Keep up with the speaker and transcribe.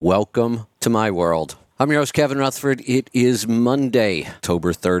welcome to my world. I'm your host, Kevin Rutherford. It is Monday,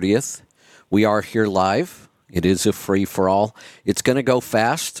 October 30th. We are here live. It is a free-for-all. It's going to go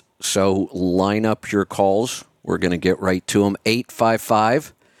fast, so line up your calls. We're going to get right to them.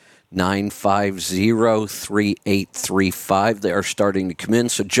 855-950-3835. They are starting to come in,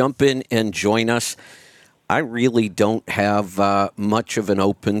 so jump in and join us. I really don't have much of an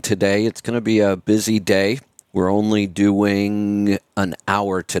open today. It's going to be a busy day. We're only doing an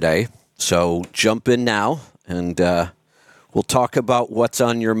hour today, so jump in now, and we'll talk about what's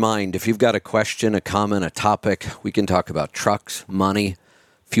on your mind. If you've got a question, a comment, a topic, we can talk about trucks, money,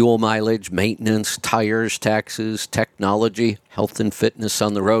 fuel mileage, maintenance, tires, taxes, technology, health and fitness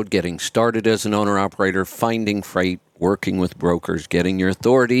on the road, getting started as an owner-operator, finding freight, working with brokers, getting your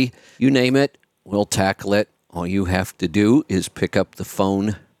authority. You name it, we'll tackle it. All you have to do is pick up the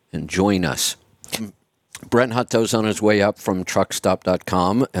phone and join us. Brent Hutto's on his way up from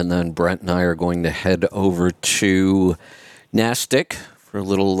truckstop.com, and then Brent and I are going to head over to NASTC for a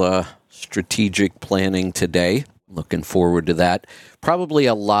little strategic planning today. Looking forward to that. Probably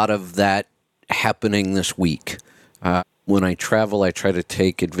a lot of that happening this week. When I travel, I try to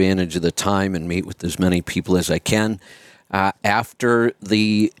take advantage of the time and meet with as many people as I can. After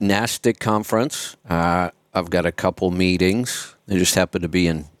the NASTC conference, I've got a couple meetings. They just happen to be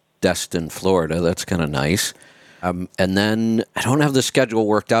in Destin, Florida. That's kind of nice. And then I don't have the schedule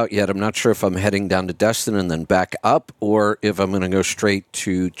worked out yet. I'm not sure if I'm heading down to Destin and then back up, or if I'm going to go straight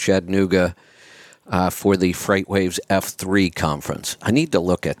to Chattanooga for the FreightWaves F3 conference. I need to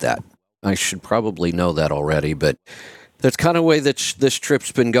look at that. I should probably know that already, but that's kind of the way that this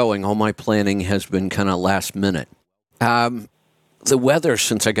trip's been going. All my planning has been kind of last minute. The weather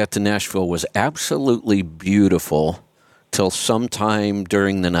since I got to Nashville was absolutely beautiful till sometime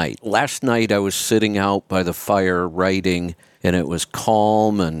during the night. Last night I was sitting out by the fire writing, and it was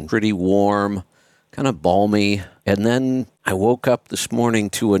calm and pretty warm, kind of balmy. And then I woke up this morning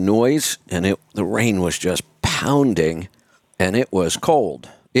to a noise, and the rain was just pounding, and it was cold.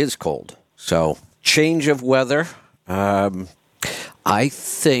 Is cold. So change of weather. I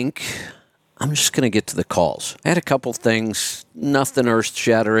think I'm just going to get to the calls. I had a couple things, nothing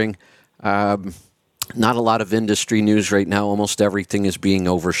earth-shattering. Not a lot of industry news right now. Almost everything is being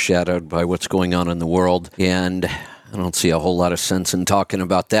overshadowed by what's going on in the world, and I don't see a whole lot of sense in talking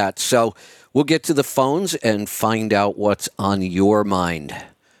about that. So we'll get to the phones and find out what's on your mind.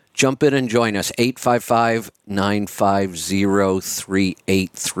 Jump in and join us,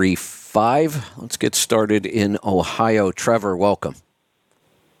 855-950-3835. Let's get started in Ohio. Trevor, welcome.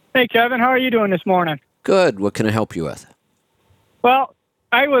 Hey, Kevin. How are you doing this morning? Good. What can I help you with? Well,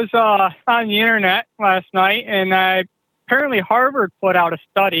 I was on the internet last night, and apparently Harvard put out a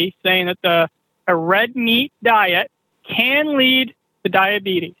study saying that a red meat diet can lead to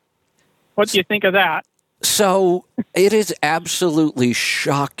diabetes. What do you think of that? So it is absolutely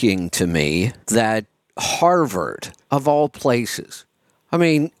shocking to me that Harvard, of all places, I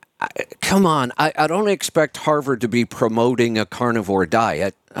mean, come on, I don't expect Harvard to be promoting a carnivore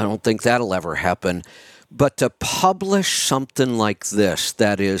diet. I don't think that'll ever happen. But to publish something like this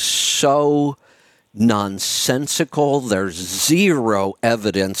that is so nonsensical, there's zero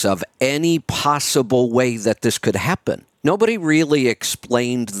evidence of any possible way that this could happen. Nobody really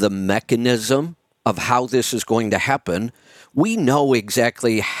explained the mechanism of how this is going to happen. We know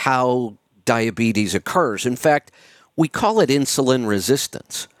exactly how diabetes occurs. In fact, we call it insulin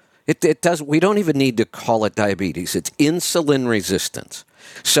resistance. It does. We don't even need to call it diabetes. It's insulin resistance.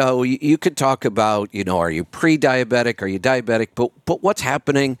 So you could talk about, are you pre-diabetic? Are you diabetic? But what's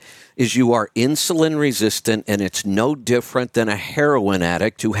happening is you are insulin resistant, and it's no different than a heroin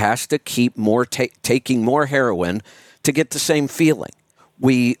addict who has to keep taking more heroin to get the same feeling.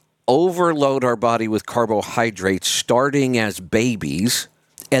 We overload our body with carbohydrates starting as babies,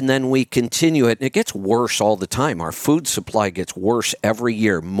 and then we continue it. It gets worse all the time. Our food supply gets worse every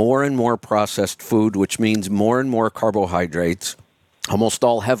year. More and more processed food, which means more and more carbohydrates. Almost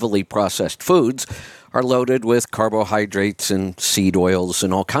all heavily processed foods are loaded with carbohydrates and seed oils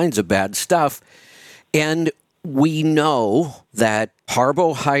and all kinds of bad stuff. And we know that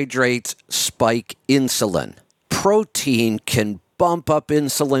carbohydrates spike insulin. Protein can bump up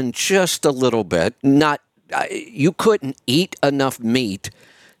insulin just a little bit. You couldn't eat enough meat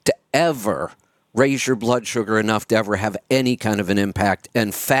to ever raise your blood sugar enough to ever have any kind of an impact.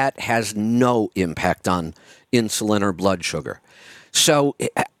 And fat has no impact on insulin or blood sugar. So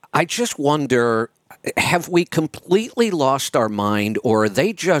I just wonder, have we completely lost our mind, or are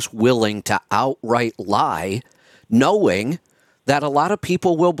they just willing to outright lie, knowing that a lot of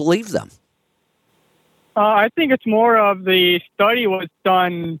people will believe them? I think it's more of the study was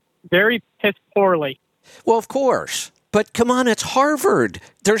done very piss poorly. Well, of course. But come on, it's Harvard.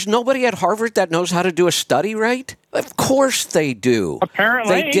 There's nobody at Harvard that knows how to do a study right? Of course they do.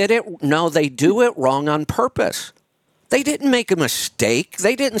 Apparently. They did it. No, they do it wrong on purpose. They didn't make a mistake.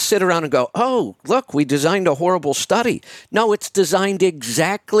 They didn't sit around and go, oh, look, we designed a horrible study. No, it's designed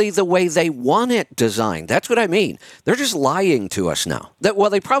exactly the way they want it designed. That's what I mean. They're just lying to us now. Well,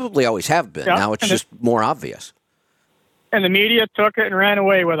 they probably always have been. Yeah, now it's just more obvious. And the media took it and ran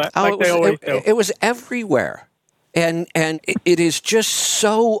away with it, like they always do. It was everywhere. And it is just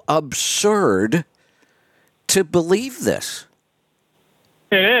so absurd to believe this.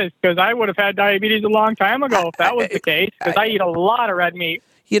 It is, because I would have had diabetes a long time ago if that was the case, because I eat a lot of red meat.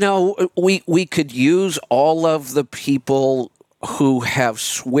 You know, we could use all of the people who have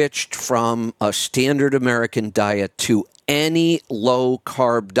switched from a standard American diet to any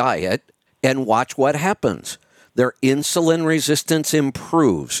low-carb diet and watch what happens. Their insulin resistance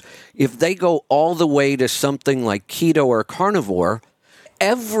improves. If they go all the way to something like keto or carnivore,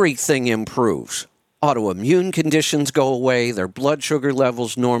 everything improves. Autoimmune conditions go away, their blood sugar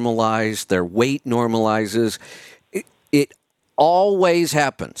levels normalize, their weight normalizes. It always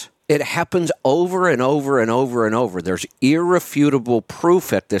happens. It happens over and over and over and over. There's irrefutable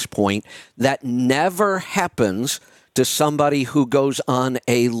proof at this point that never happens to somebody who goes on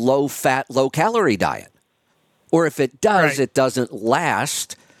a low-fat, low-calorie diet. Or if it does, Right. It doesn't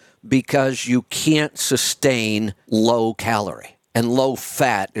last because you can't sustain low calorie. And low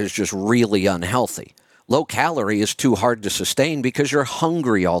fat is just really unhealthy. Low calorie is too hard to sustain because you're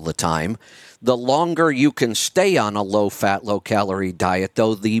hungry all the time. The longer you can stay on a low fat, low calorie diet,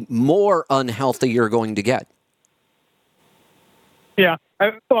 though, the more unhealthy you're going to get. Yeah.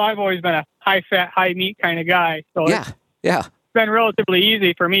 I've always been a high-fat, high-meat kind of guy. So Yeah. it's been relatively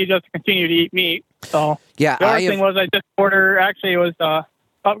easy for me just to continue to eat meat. So Yeah. the other thing was I just ordered, actually, it was,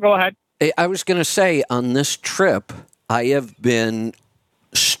 go ahead. I was going to say, on this trip, I have been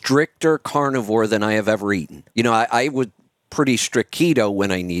stricter carnivore than I have ever eaten. You know, I would pretty strict keto when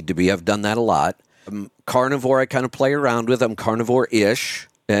I need to be. I've done that a lot. Carnivore, I kind of play around with. I'm carnivore-ish.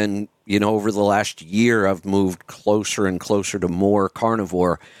 And, you know, over the last year, I've moved closer and closer to more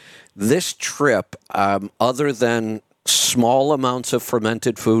carnivore. This trip, other than small amounts of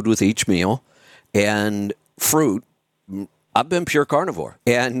fermented food with each meal and fruit, I've been pure carnivore.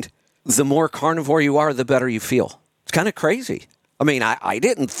 And the more carnivore you are, the better you feel. It's kind of crazy. I mean, I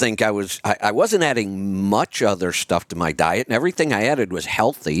didn't think I wasn't adding much other stuff to my diet, and everything I added was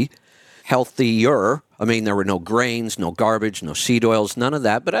healthier. I mean, there were no grains, no garbage, no seed oils, none of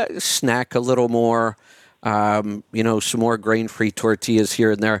that, but I snack a little more, some more grain-free tortillas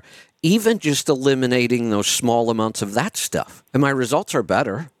here and there, even just eliminating those small amounts of that stuff. And my results are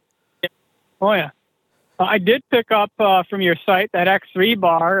better. Oh, yeah. I did pick up from your site that X3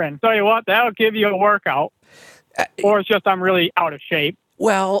 bar, and tell you what, that'll give you a workout. Or it's just I'm really out of shape.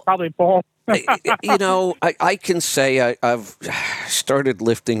 Well, Probably both. I can say I've started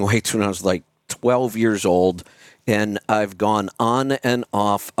lifting weights when I was like 12 years old, and I've gone on and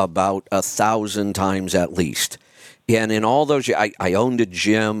off about 1,000 times at least. And in all those years, I owned a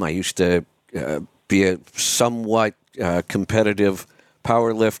gym. I used to be a somewhat competitive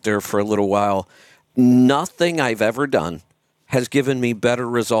power lifter for a little while. Nothing I've ever done has given me better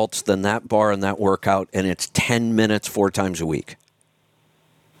results than that bar and that workout, and it's 10 minutes 4 times a week.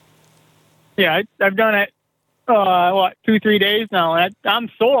 Yeah, I've done it, 2-3 days now, and I'm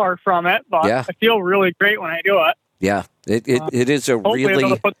sore from it, but Yeah. I feel really great when I do it. Yeah, it is a Hopefully really...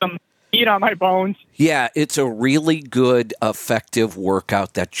 it'll put some heat on my bones. Yeah, it's a really good, effective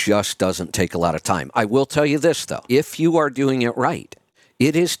workout that just doesn't take a lot of time. I will tell you this, though. If you are doing it right,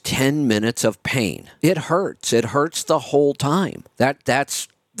 it is 10 minutes of pain. It hurts. It hurts the whole time. That's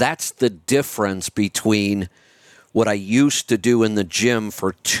the difference between what I used to do in the gym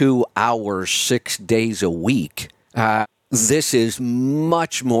for 2 hours, 6 days a week. This is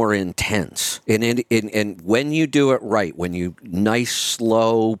much more intense. And when you do it right, when you nice,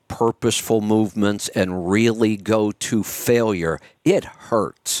 slow, purposeful movements and really go to failure, it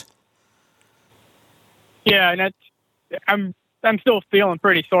hurts. Yeah, and I'm still feeling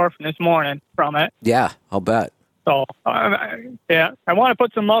pretty sore from this morning from it. Yeah, I'll bet. So, I want to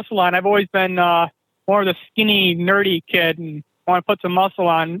put some muscle on. I've always been more of the skinny, nerdy kid, and I want to put some muscle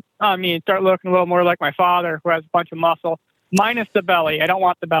on me and start looking a little more like my father, who has a bunch of muscle, minus the belly. I don't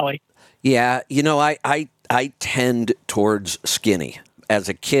want the belly. Yeah, I tend towards skinny. As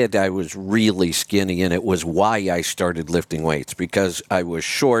a kid, I was really skinny, and it was why I started lifting weights, because I was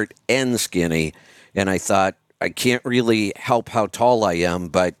short and skinny, and I thought, I can't really help how tall I am,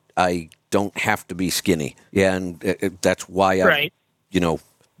 but I don't have to be skinny. Yeah, and that's why I've, Right.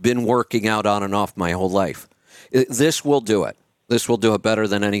 been working out on and off my whole life. This will do it. This will do it better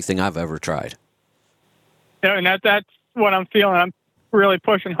than anything I've ever tried. Yeah, and that's what I'm feeling. I'm really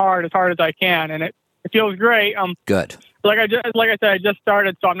pushing hard as I can, and it feels great. Good. Like I said, I just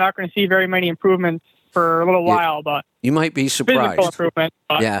started, so I'm not going to see very many improvements for a little while, but You might be surprised. physical improvement.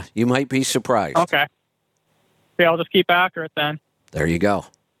 But, Yeah, you might be surprised. Okay. Yeah, I'll just keep after it then. There you go.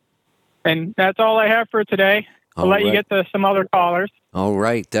 And that's all I have for today. I'll All let you right. get to some other callers. All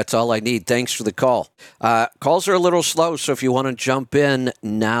right. That's all I need. Thanks for the call. Calls are a little slow, so if you want to jump in,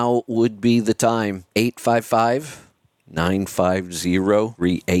 now would be the time.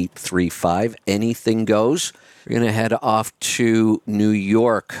 855-950-3835. Anything goes. We're going to head off to New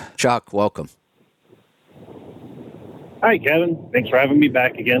York. Chuck, welcome. Hi, Kevin. Thanks for having me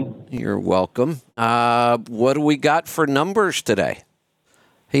back again. You're welcome. What do we got for numbers today?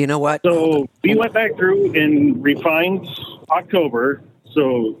 Hey, you know what? So we went back through and refined October,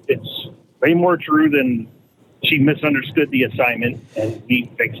 so it's way more true than she misunderstood the assignment, and we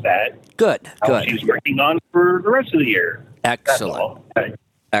fixed that. Good, How good. she's working on for the rest of the year. That's Excellent. all. Okay.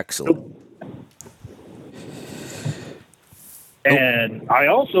 Excellent. And I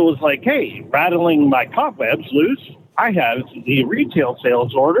also was like, hey, rattling my cobwebs loose, I have the retail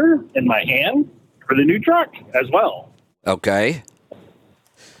sales order in my hand for the new truck as well. Okay.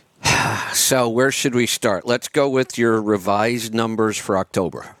 So where should we start? Let's go with your revised numbers for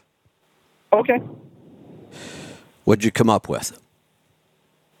October. Okay. What'd you come up with?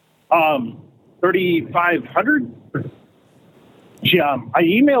 3,500. I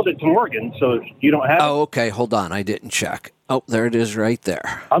emailed it to Morgan, so you don't have it. Oh, okay. Hold on. I didn't check. Oh, there it is right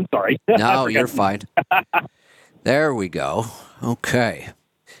there. I'm sorry. No, you're fine. There we go. Okay.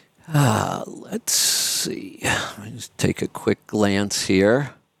 Let's see. Let me just take a quick glance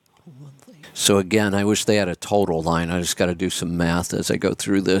here. So again, I wish they had a total line. I just got to do some math as I go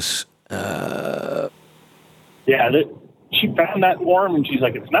through this. Yeah, she found that form, and she's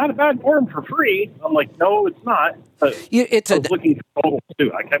like, it's not a bad form for free. I'm like, no, it's not. But It's I a was looking for totals,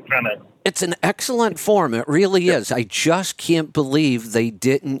 too. I kept trying to... It's an excellent form. It really is. I just can't believe they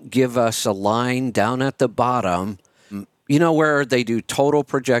didn't give us a line down at the bottom, where they do total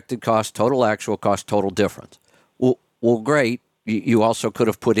projected cost, total actual cost, total difference. Well, great. You also could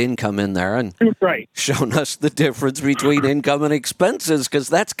have put income in there and Right. shown us the difference between income and expenses, because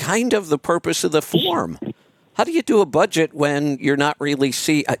that's kind of the purpose of the form. How do you do a budget when you're not really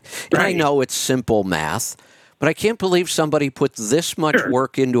and I Right. know it's simple math, but I can't believe somebody put this much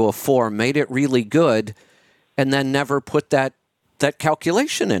work into a form, made it really good, and then never put that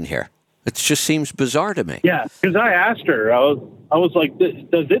calculation in here. It just seems bizarre to me. Yeah, because I asked her, I was like,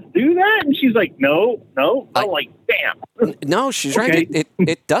 does it do that? And she's like, no. I'm like, damn. No, she's Okay. right.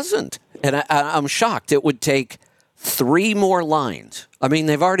 It doesn't. And I'm shocked. It would take 3 more lines. I mean,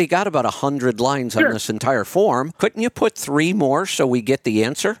 they've already got about 100 lines on Sure. this entire form. Couldn't you put 3 more so we get the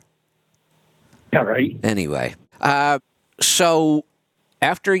answer? Yeah, right. Anyway, so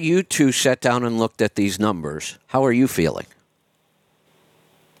after you two sat down and looked at these numbers, how are you feeling?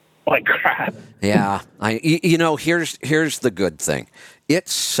 Like crap. Yeah, here's the good thing. It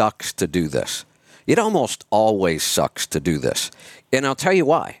sucks to do this. It almost always sucks to do this. And I'll tell you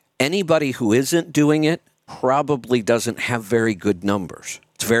why. Anybody who isn't doing it probably doesn't have very good numbers.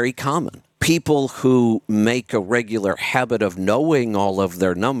 It's very common. People who make a regular habit of knowing all of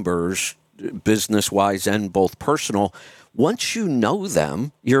their numbers, business-wise and both personal, once you know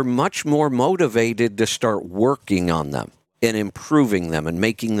them, you're much more motivated to start working on them and improving them and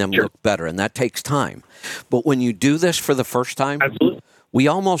making them Sure. look better. And that takes time. But when you do this for the first time, Absolutely. we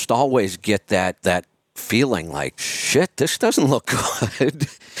almost always get that feeling like, shit, this doesn't look good.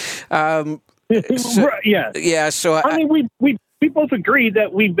 Right, yeah. Yeah, so I mean, we both agree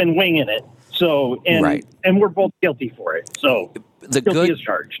that we've been winging it. So, and Right. and we're both guilty for it. So, the guilty good as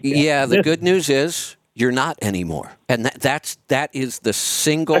charged. Yeah, the good news is you're not anymore. And that is the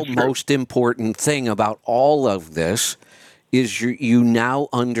single That's true. most important thing about all of this is you now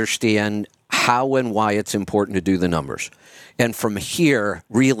understand how and why it's important to do the numbers. And from here,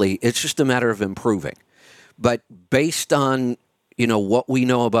 really, it's just a matter of improving. But based on, what we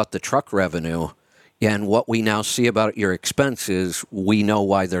know about the truck revenue and what we now see about your expenses, we know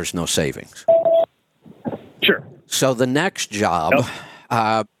why there's no savings. Sure. So the next job,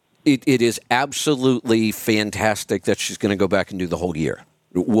 it is absolutely fantastic that she's going to go back and do the whole year.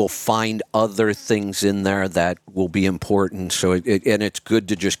 We'll find other things in there that will be important. So and it's good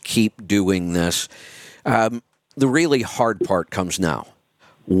to just keep doing this. The really hard part comes now.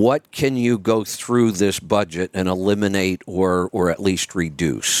 what can you go through this budget and eliminate or at least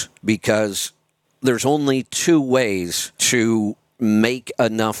reduce? Because there's only two ways to make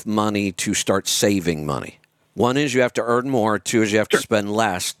enough money to start saving money. One is you have to earn more. Two is you have to spend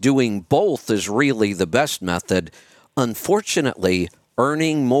less. Doing both is really the best method. Unfortunately,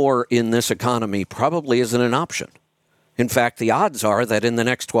 earning more in this economy probably isn't an option. In fact, the odds are that in the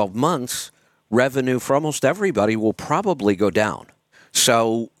next 12 months, revenue for almost everybody will probably go down.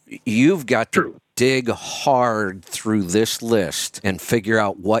 So you've got to dig hard through this list and figure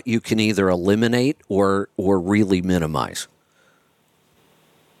out what you can either eliminate or really minimize.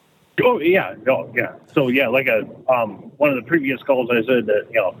 Oh yeah, So yeah, like one of the previous calls, I said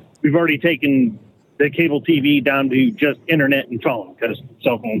that we've already taken the cable TV down to just internet and phone because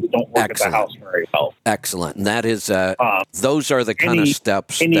cell phones don't work at the house very well. Excellent, and that is those are the kind of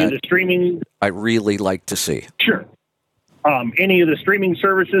steps of that the streaming I really like to see. Sure. Any of the streaming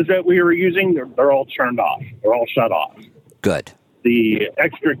services that we were using, they're all turned off. They're all shut off. Good. The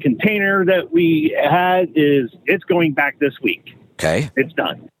extra container that we had it's going back this week. Okay. It's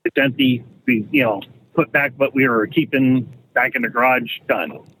done. It's empty. We, put back what we were keeping back in the garage.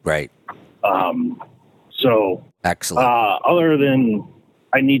 Done. Right. So excellent. Other than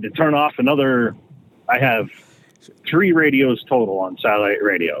I need to turn off I have 3 radios total on satellite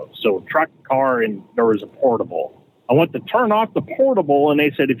radio. So truck, car, and there was a portable. I want to turn off the portable, and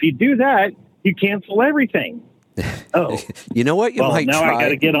they said, if you do that, you cancel everything. Oh. You know what you might now try? Now I got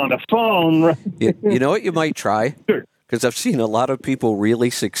to get on the phone. You know what you might try? Sure. Because I've seen a lot of people really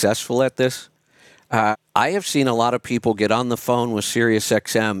successful at this. I have seen a lot of people get on the phone with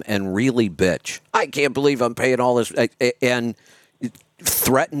SiriusXM and really bitch. I can't believe I'm paying all this and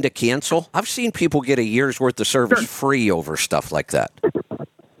threaten to cancel. I've seen people get a year's worth of service free over stuff like that.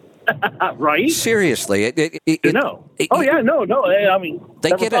 Right? Seriously. No. I mean,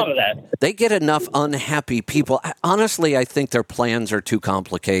 they get enough unhappy people. Honestly, I think their plans are too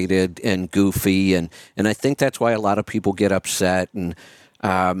complicated and goofy, and I think that's why a lot of people get upset. And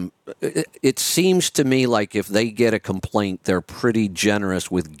it seems to me like if they get a complaint, they're pretty generous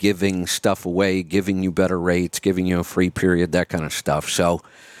with giving stuff away, giving you better rates, giving you a free period, that kind of stuff. So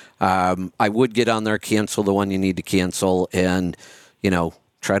I would get on there, cancel the one you need to cancel, and,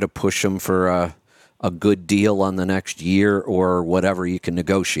 try to push them for a good deal on the next year or whatever you can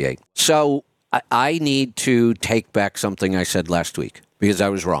negotiate. So I need to take back something I said last week because I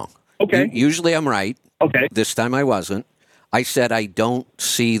was wrong. Okay. Usually I'm right. Okay. This time I wasn't. I said I don't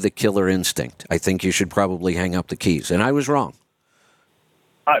see the killer instinct. I think you should probably hang up the keys. And I was wrong.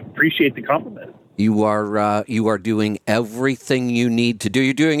 I appreciate the compliment. You are doing everything you need to do.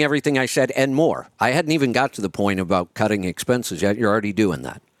 You're doing everything I said and more. I hadn't even got to the point about cutting expenses yet. You're already doing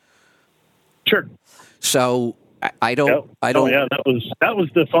that. Sure. So I don't. Yeah, that was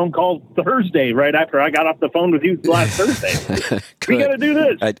the phone call Thursday, right after I got off the phone with you last Thursday. We got to do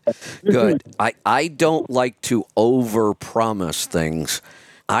this. Good. I don't like to overpromise things.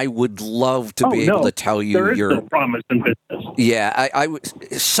 I would love to be able to tell you there is no promise in business. Yeah,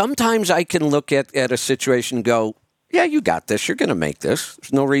 sometimes I can look at a situation and go, yeah, you got this. You're going to make this.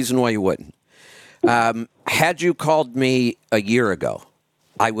 There's no reason why you wouldn't. Had you called me a year ago,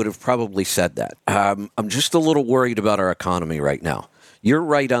 I would have probably said that. I'm just a little worried about our economy right now. You're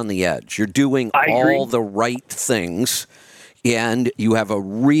right on the edge. You're doing all the right things, and you have a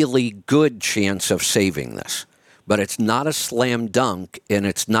really good chance of saving this. But it's not a slam dunk, and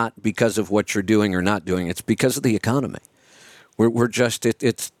it's not because of what you're doing or not doing. It's because of the economy. We're just,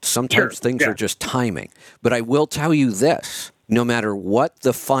 it's sometimes things are just timing. But I will tell you this, no matter what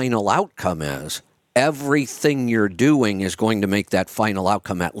the final outcome is, everything you're doing is going to make that final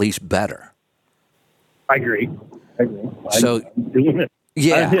outcome at least better. I agree. So, I'm doing it.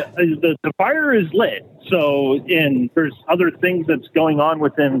 Yeah. The fire is lit. So, and there's other things that's going on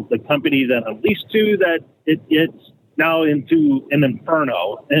within the company that I'm leased to that it's now into an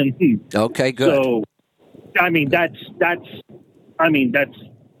inferno. And okay, good. So, that's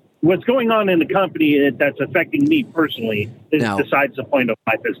what's going on in the company that's affecting me personally is besides the point of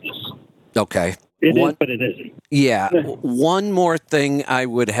my business. Okay. It is, but it isn't. Yeah. One more thing I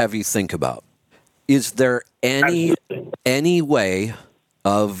would have you think about. Is there any way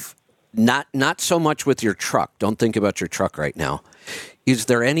of not so much with your truck? Don't think about your truck right now. Is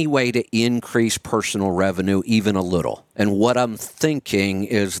there any way to increase personal revenue even a little? And what I'm thinking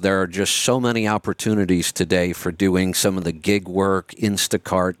is there are just so many opportunities today for doing some of the gig work,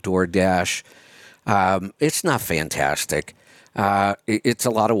 Instacart, DoorDash. It's not fantastic. It's a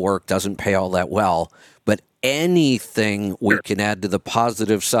lot of work, doesn't pay all that well. But anything we can add to the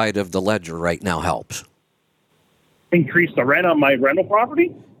positive side of the ledger right now helps. increase the rent on my rental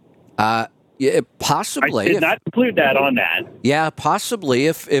property? Yeah, I possibly. did not include that on that. Yeah, possibly.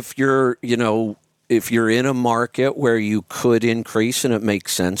 If you're, if you're in a market where you could increase and it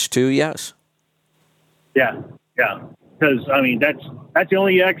makes sense to, yes. Yeah. Because I mean, that's the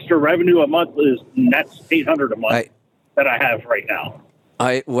only extra revenue a month is, and that's $800 a month that I have right now.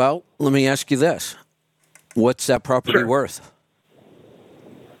 Well, let me ask you this: what's that property Sure. worth?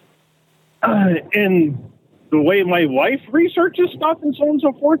 And the way my wife researches stuff and so on and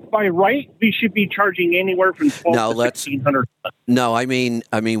so forth, by right, we should be charging anywhere from $1,200 to $1,600. No, I mean,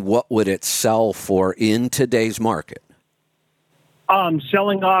 what would it sell for in today's market?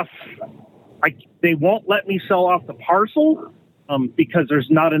 Selling off, they won't let me sell off the parcel because there's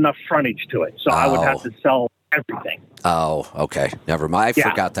not enough frontage to it. So I would have to sell everything. Oh, okay. Never mind. I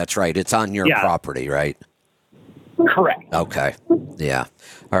forgot that's right. It's on your property, right? Correct. Okay. Yeah.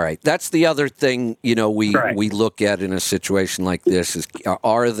 All right. That's the other thing, we look at in a situation like this is,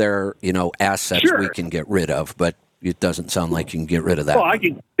 are there, assets we can get rid of? But it doesn't sound like you can get rid of that. Well, I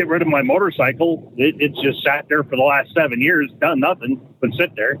can get rid of my motorcycle. It's just sat there for the last 7 years, done nothing but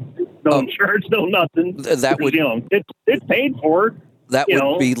sit there. No insurance, no nothing. That would, it's paid for. That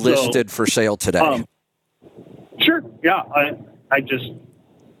would be listed for sale today. Sure. Yeah. I just,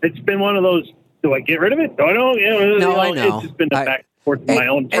 it's been one of those. Do I get rid of it? Do I don't? No, I know. It's just been a back and forth in my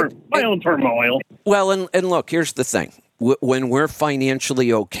own turmoil. Well, and look, here's the thing. When we're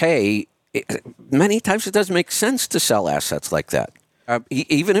financially okay, many times it doesn't make sense to sell assets like that.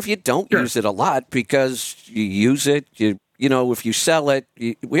 Even if you don't use it a lot, because you use it, if you sell it,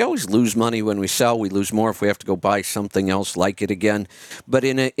 we always lose money when we sell. We lose more if we have to go buy something else like it again. But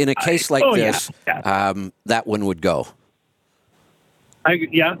in a case like this, that one would go.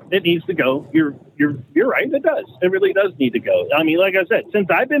 It needs to go. You're right. It does. It really does need to go. I mean, like I said, since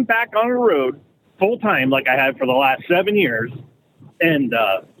I've been back on the road full time, like I have for the last 7 years, and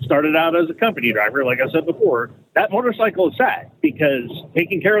started out as a company driver, like I said before, that motorcycle is sad because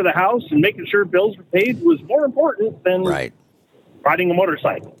taking care of the house and making sure bills were paid was more important than riding a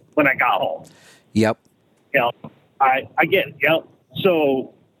motorcycle when I got home. Yep. I get it. Yep.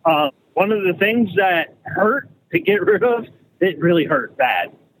 So one of the things that hurt to get rid of, it really hurt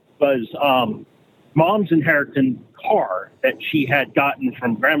bad, was Mom's inheritance car that she had gotten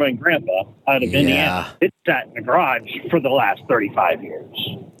from Grandma and Grandpa out of Indiana. It sat in the garage for the last 35 years.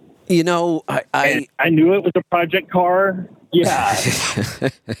 I knew it was a project car. Yeah.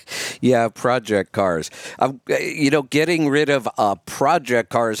 Yeah, project cars. Getting rid of a project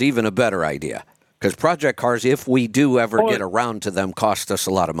car is even a better idea, because project cars, if we do ever get around to them, cost us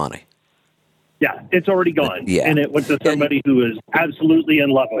a lot of money. Yeah, it's already gone. Yeah. And it went to somebody who is absolutely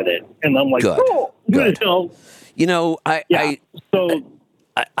in love with it. And I'm like, good. Good. So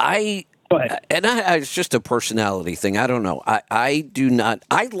it's just a personality thing. I don't know.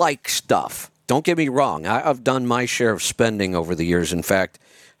 I like stuff. Don't get me wrong. I've done my share of spending over the years. In fact,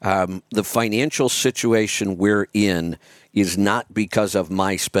 the financial situation we're in is not because of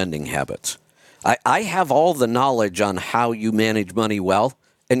my spending habits. I have all the knowledge on how you manage money well.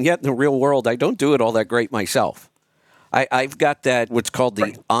 And yet in the real world, I don't do it all that great myself. I've got what's called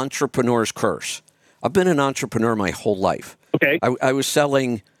the entrepreneur's curse. I've been an entrepreneur my whole life. Okay. I was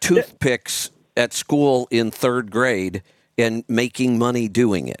selling toothpicks at school in 3rd grade and making money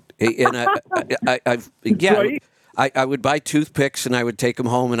doing it. And I would buy toothpicks and I would take them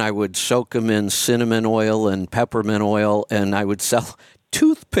home and I would soak them in cinnamon oil and peppermint oil, and I would sell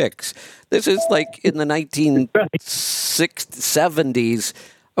toothpicks. This is like in the 1970s.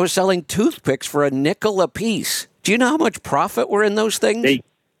 I was selling toothpicks for $0.05 a piece. Do you know how much profit were in those things? That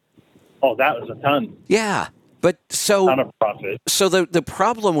was a ton. Yeah. But ton of profit. So the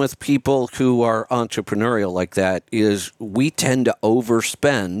problem with people who are entrepreneurial like that is we tend to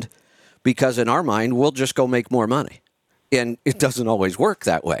overspend because in our mind, we'll just go make more money. And it doesn't always work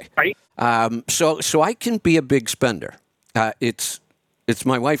that way. Right. So I can be a big spender. It's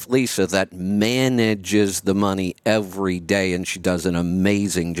my wife, Lisa, that manages the money every day, and she does an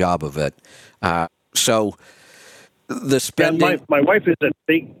amazing job of it. So the spending... Yeah, my wife is a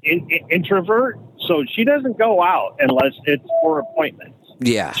big introvert, so she doesn't go out unless it's for appointments.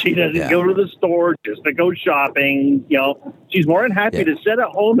 Yeah. She doesn't go to the store just to go shopping. She's more than happy to sit at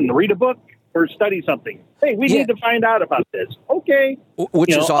home and read a book or study something. Hey, we need to find out about this. Okay.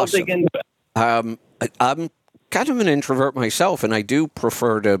 Which is awesome. I'm kind of an introvert myself, and I do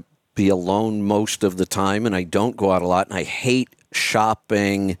prefer to be alone most of the time, and I don't go out a lot, and I hate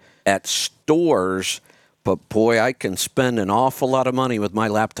shopping at stores, but boy, I can spend an awful lot of money with my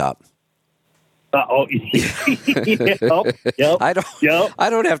laptop. Yep. I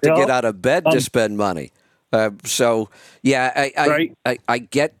don't have to get out of bed to spend money. So, yeah, Right. I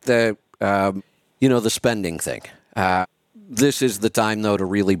get the, the spending thing. This is the time, though, to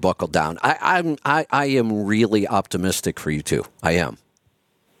really buckle down. I am really optimistic for you, too. I am.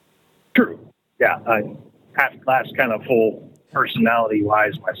 True. Yeah, I half glass kind of full personality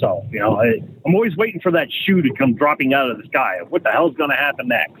wise myself. I'm always waiting for that shoe to come dropping out of the sky. What the hell's going to happen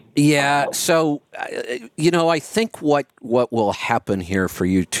next? Yeah. So, I think what will happen here for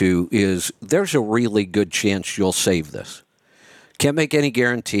you two is there's a really good chance you'll save this. Can't make any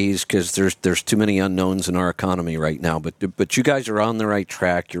guarantees because there's too many unknowns in our economy right now. But you guys are on the right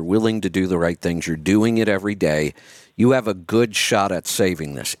track. You're willing to do the right things. You're doing it every day. You have a good shot at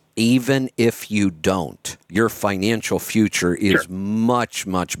saving this. Even if you don't, your financial future is much,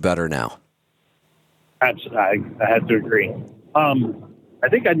 much better now. Absolutely. I have to agree. I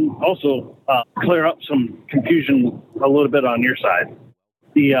think I'd also clear up some confusion a little bit on your side.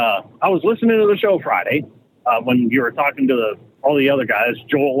 I was listening to the show Friday when you were talking to all the other guys,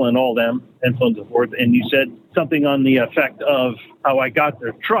 Joel and all them, and so on and so forth, and you said something on the effect of how I got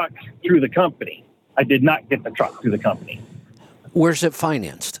the truck through the company. I did not get the truck through the company. Where's it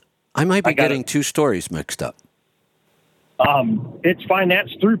financed? I might be getting two stories mixed up. It's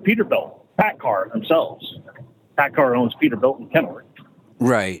financed through Peterbilt, PACCAR themselves. PACCAR owns Peterbilt and Kenworth.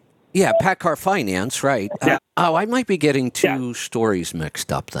 Right. Yeah, PACCAR Finance, right. Yeah. I might be getting two stories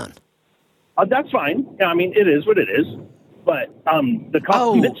mixed up then. That's fine. I mean, it is what it is. But the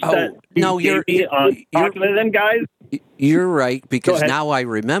confidence that you're talking to them guys. You're right, because now I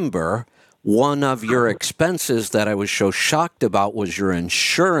remember one of your expenses that I was so shocked about was your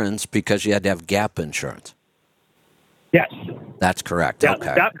insurance because you had to have gap insurance. Yes. That's correct. Yeah,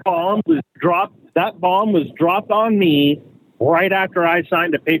 okay. That bomb was dropped on me right after I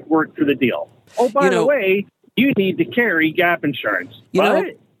signed the paperwork for the deal. Oh, by the way, you need to carry gap insurance.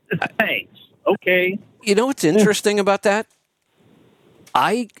 Thanks. Okay. You know what's interesting about that?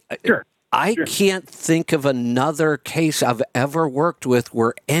 I can't think of another case I've ever worked with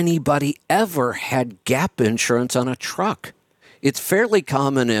where anybody ever had gap insurance on a truck. It's fairly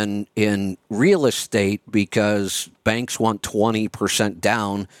common in real estate because banks want 20%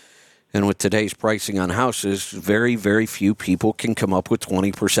 down. And with today's pricing on houses, very, very few people can come up with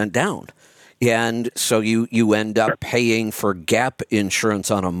 20% down. And so you end up paying for gap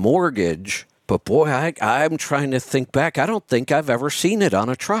insurance on a mortgage. But boy, I'm trying to think back. I don't think I've ever seen it on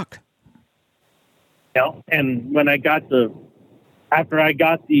a truck. And when after I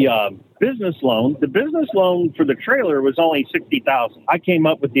got the business loan for the trailer was only $60,000. I came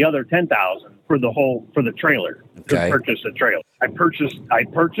up with the other $10,000 for the trailer to purchase the trailer. I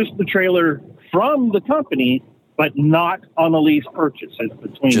purchased the trailer from the company, but not on a lease purchase. It's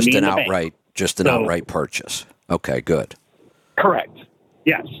between me and the bank. Just an outright purchase. Okay, good. Correct.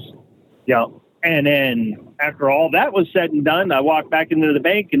 Yes. Yeah. And then after all that was said and done, I walked back into the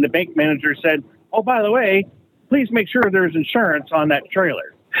bank, and the bank manager said, "Oh, by the way, please make sure there's insurance on that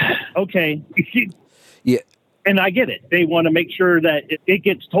trailer." Okay. Yeah. And I get it. They want to make sure that if it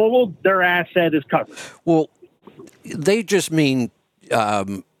gets totaled, their asset is covered. Well, they just mean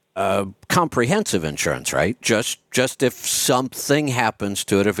comprehensive insurance, right? Just if something happens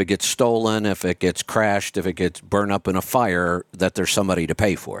to it, if it gets stolen, if it gets crashed, if it gets burned up in a fire, that there's somebody to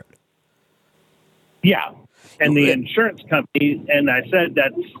pay for it. Yeah. And the insurance company, and I said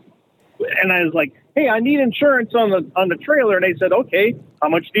and I was like, "Hey, I need insurance on the trailer." And they said, "Okay, how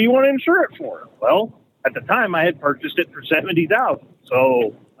much do you want to insure it for?" Well, at the time I had purchased it for $70,000.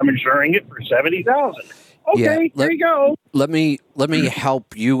 So I'm insuring it for $70,000. Okay, there you go. Let me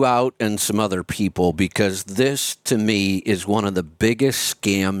help you out and some other people, because this to me is one of the biggest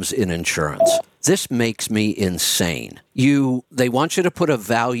scams in insurance. This makes me insane. They want you to put a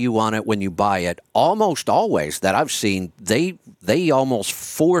value on it when you buy it. Almost always that I've seen, they almost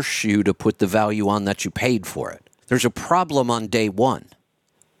force you to put the value on that you paid for it. There's a problem on day one.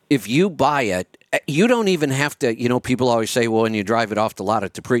 If you buy it, you don't even have to, people always say, well, when you drive it off the lot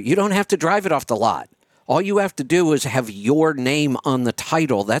at Dupree, you don't have to drive it off the lot. All you have to do is have your name on the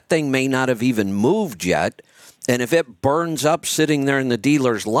title. That thing may not have even moved yet. And if it burns up sitting there in the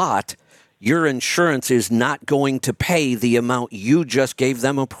dealer's lot, your insurance is not going to pay the amount you just gave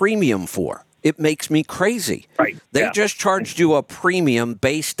them a premium for. It makes me crazy. Right. They just charged you a premium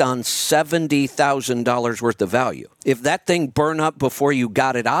based on $70,000 worth of value. If that thing burned up before you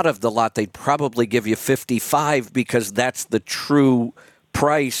got it out of the lot, they'd probably give you $55,000 because that's the true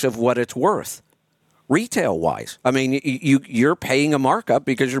price of what it's worth. Retail-wise. I mean, you're paying a markup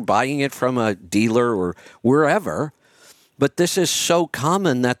because you're buying it from a dealer or wherever. But this is so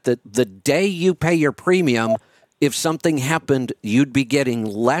common that the day you pay your premium, if something happened, you'd be getting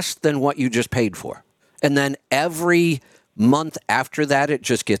less than what you just paid for. And then every month after that, it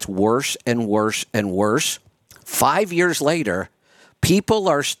just gets worse and worse and worse. 5 years later, people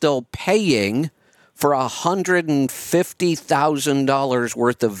are still paying for $150,000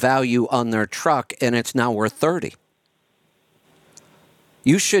 worth of value on their truck, and it's now worth $30,000.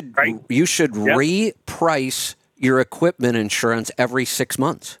 You should reprice your equipment insurance every 6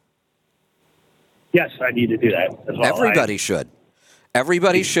 months. Yes, I need to do that as well. Everybody should.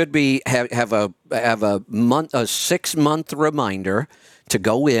 Everybody should have a 6-month reminder to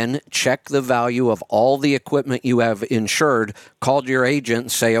go in, check the value of all the equipment you have insured, call your agent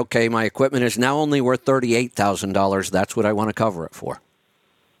and say, okay, my equipment is now only worth $38,000. That's what I want to cover it for.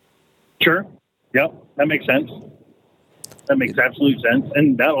 Sure. Yep. That makes sense. That makes absolute sense.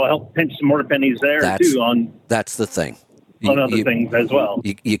 And that'll help pinch some more pennies there, too. That's the thing. On other things as well.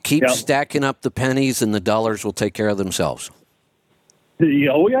 You keep stacking up the pennies and the dollars will take care of themselves.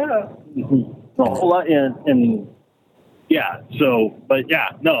 Oh, yeah. A whole lot. And yeah. So, but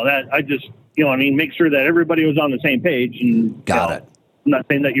yeah, no, that I just, make sure that everybody was on the same page. And Got it. I'm not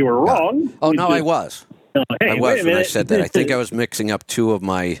saying that you were wrong. Oh, no, I was. Hey, I was when I said that. I think I was mixing up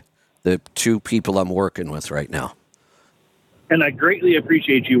the two people I'm working with right now. And I greatly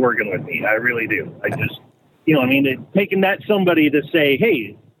appreciate you working with me. I really do. I just, taking that somebody to say,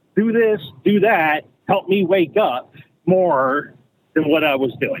 hey, do this, do that, help me wake up more than what I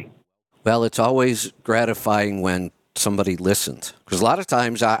was doing. Well, it's always gratifying when somebody listens. Because a lot of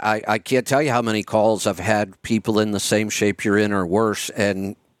times I can't tell you how many calls I've had people in the same shape you're in or worse,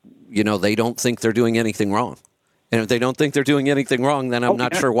 and, they don't think they're doing anything wrong. And if they don't think they're doing anything wrong, then I'm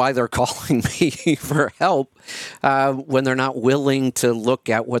not sure why they're calling me for help when they're not willing to look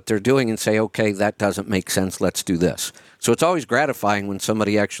at what they're doing and say, okay, that doesn't make sense. Let's do this. So it's always gratifying when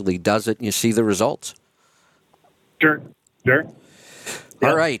somebody actually does it and you see the results. Sure. Yeah.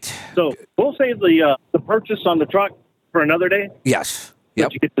 All right. So we'll save the purchase on the truck for another day. Yes. Yep.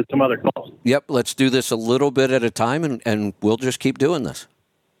 Let you get to some other calls. Yep. Let's do this a little bit at a time, and we'll just keep doing this.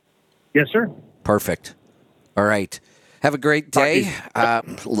 Yes, sir. Perfect. All right. Have a great day.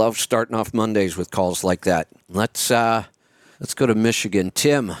 Love starting off Mondays with calls like that. Let's go to Michigan.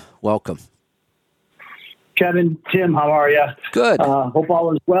 Tim, welcome. Kevin, Tim, how are you? Good. Hope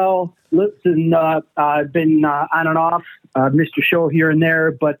all is well. Listen, I've been on and off, missed your show here and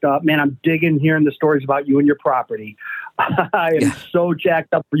there, but man, I'm digging hearing the stories about you and your property. I am so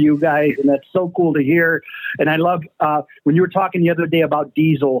jacked up for you guys, and that's so cool to hear. And I love when you were talking the other day about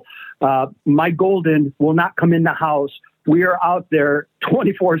diesel. My Golden will not come in the house. We are out there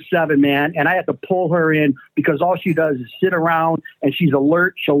 24/7, man, and I have to pull her in because all she does is sit around, and she's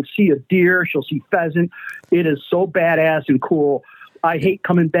alert. She'll see a deer. She'll see pheasant. It is so badass and cool. I hate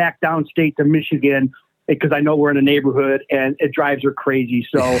coming back downstate to Michigan because I know we're in a neighborhood and it drives her crazy.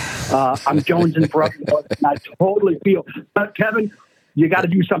 So I'm jonesing for up north, and I totally feel. But Kevin, you got to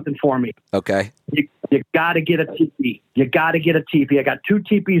do something for me. Okay. You got to get a teepee. You got to get a teepee. I got 2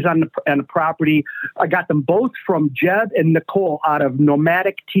 teepees on the property. I got them both from Jeb and Nicole out of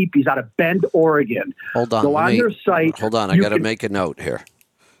Nomadic Teepees out of Bend, Oregon. Hold on. Go on their site. Hold on. I got to make a note here.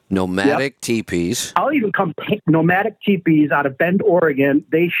 Nomadic Teepees. I'll even come Nomadic Teepees out of Bend, Oregon.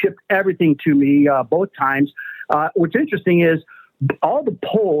 They shipped everything to me both times. What's interesting is all the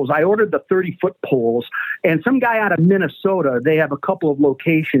poles, I ordered the 30-foot poles, and some guy out of Minnesota, they have a couple of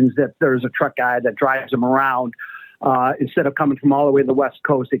locations that there's a truck guy that drives them around. Instead of coming from all the way to the West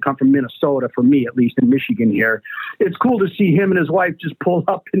Coast, they come from Minnesota, for me, at least in Michigan here. It's cool to see him and his wife just pull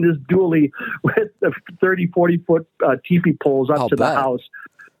up in this dually with the 30, 40-foot teepee poles up to the house.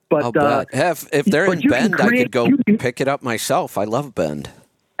 But if they're in Bend, I could go pick it up myself. I love Bend.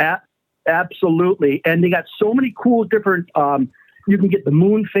 Absolutely. And they got so many cool different, you can get the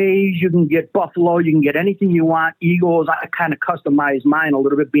moon phase, you can get buffalo, you can get anything you want, eagles. I kind of customize mine a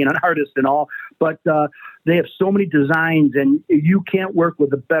little bit being an artist and all, but they have so many designs, and you can't work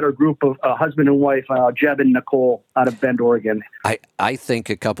with a better group of husband and wife, Jeb and Nicole out of Bend, Oregon. I think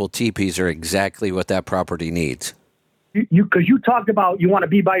a couple teepees are exactly what that property needs. Because you talked about you want to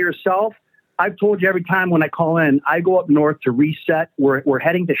be by yourself. I've told you every time when I call in, I go up north to reset. We're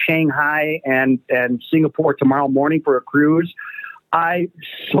heading to Shanghai and Singapore tomorrow morning for a cruise. I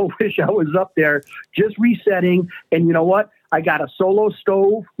so wish I was up there just resetting. And you know what? I got a solo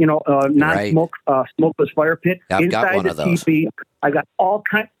stove, non-smoke, smokeless fire pit inside the teepee. I got all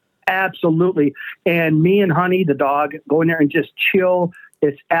kinds. Absolutely. And me and Honey, the dog, go in there and just chill.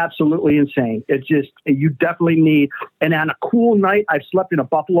 It's absolutely insane. It's just, you definitely need, and on a cool night, I've slept in a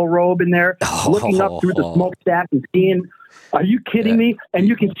buffalo robe in there, looking up through the smokestack and seeing, are you kidding me? And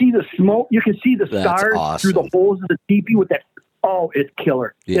you can see the smoke, you can see the stars through the holes of the teepee with that Oh, it's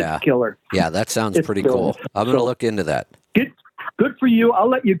killer. Yeah. It's killer. Yeah, that sounds It's pretty killer. cool. I'm going to So- look into that. Good for you. I'll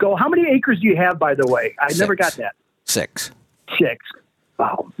let you go. How many acres do you have, by the way? I never got 6. that. 6. 6.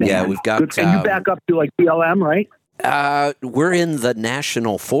 Wow. Man. Yeah, we've got, Good. And you back up to like BLM, right? We're in the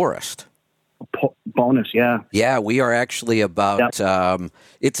national forest. Bonus, yeah. Yeah, we are actually about,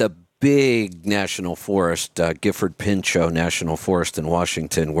 it's a big national forest, Gifford Pinchot National Forest in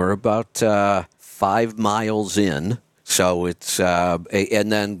Washington. We're about 5 miles in. So it's,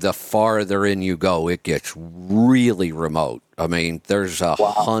 and then the farther in you go, it gets really remote. I mean, there's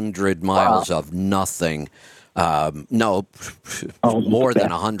 100 miles of nothing. More than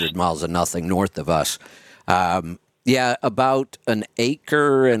 100 miles of nothing north of us. Yeah, about an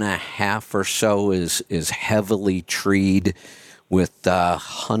acre and a half or so is heavily treed with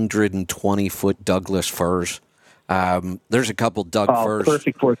 120-foot Douglas firs. There's a couple Doug firs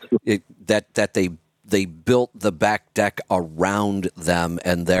perfect for it. that they built the back deck around them,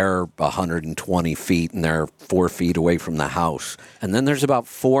 and they're 120 feet, and they're 4 feet away from the house. And then there's about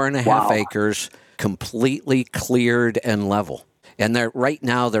 4.5 acres completely cleared and level. And there right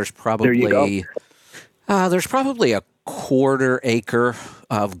now there's probably a quarter acre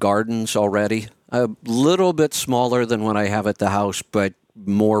of gardens already. A little bit smaller than what I have at the house, but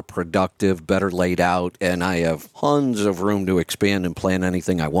more productive, better laid out, and I have tons of room to expand and plant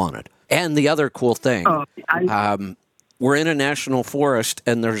anything I wanted. And the other cool thing, we're in a national forest,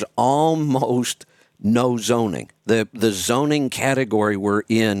 and there's almost no zoning. The zoning category we're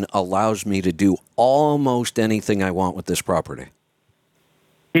in allows me to do almost anything I want with this property.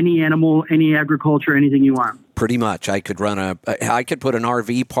 Any animal, any agriculture, anything you want. Pretty much. I could put an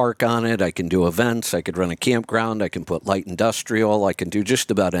RV park on it. I can do events. I could run a campground. I can put light industrial. I can do just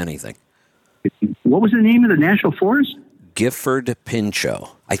about anything. What was the name of the national forest? Gifford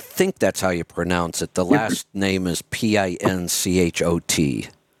Pinchot. I think that's how you pronounce it. The last name is Pinchot.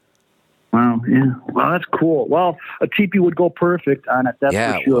 Wow, yeah. Well, that's cool. Well, a teepee would go perfect on it, that's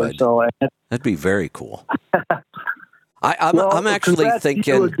Yeah, for it sure. would. So, That'd be very cool. I'm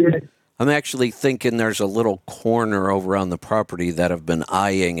actually thinking there's a little corner over on the property that I've been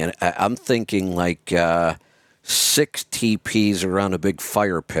eyeing, and I'm thinking like 6 teepees around a big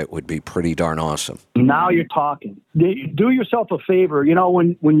fire pit would be pretty darn awesome. now you're talking. Do yourself a favor. You know,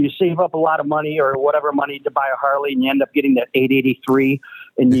 when you save up a lot of money or whatever money to buy a Harley and you end up getting that 883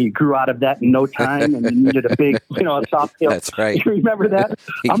 and you grew out of that in no time and you needed a big, a soft tail. That's right. You remember that?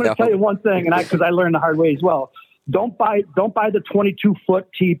 I'm going to tell you one thing, and because I learned the hard way as well. Don't buy the 22-foot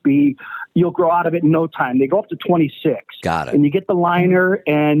teepee. You'll grow out of it in no time. They go up to 26. Got it. And you get the liner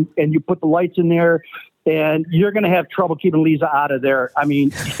and you put the lights in there, and you're going to have trouble keeping Lisa out of there. I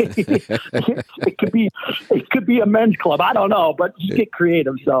mean, it could be a men's club. I don't know, but just get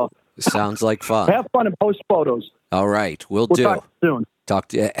creative. So sounds like fun. Have fun and post photos. All right, we'll do. Talk soon. Talk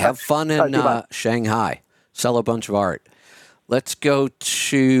to you. Have fun in Shanghai. Sell a bunch of art. Let's go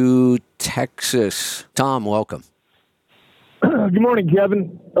to Texas. Tom, welcome. Good morning,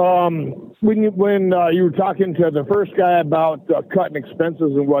 Kevin. When you were talking to the first guy about cutting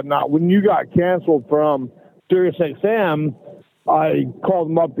expenses and whatnot, when you got canceled from SiriusXM, I called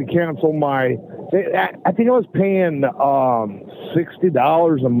them up to cancel I think I was paying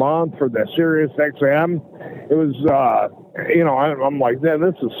 $60 a month for the SiriusXM. It was, I'm like,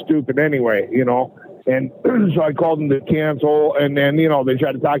 this is stupid anyway, And so I called them to cancel, and then, they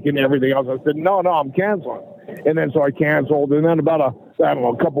tried to talk into everything else. I said, no, I'm canceling. And then so I canceled, and then about a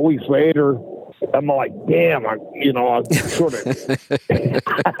couple weeks later, I'm like, damn, I sort of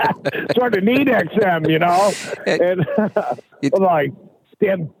need XM, and I'm like,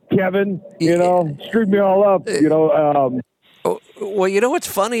 damn, Kevin, screwed me all up, Well, you know what's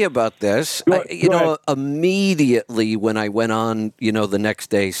funny about this? Go ahead. Immediately when I went on, the next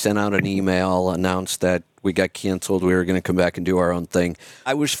day, sent out an email, announced that we got canceled, we were going to come back and do our own thing.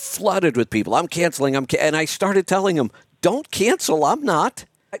 I was flooded with people. I'm canceling. And I started telling them, don't cancel. I'm not.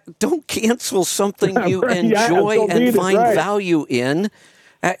 Don't cancel something you enjoy and find value in.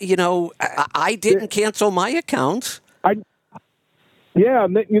 I didn't cancel my accounts. Yeah, I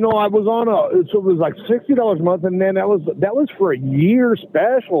was on so it was like $60 a month, and then that was for a year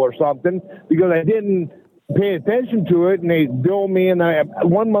special or something because I didn't pay attention to it, and they billed me, and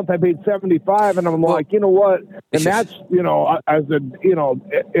 1 month I paid $75, and I'm like, you know what? And that's I said,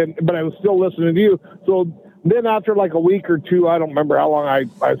 but I was still listening to you. So then after like a week or two, I don't remember how long I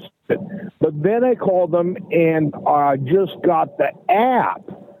said, but then I called them and I just got the app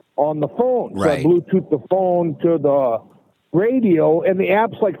on the phone, right. So I Bluetooth the phone to the radio, and the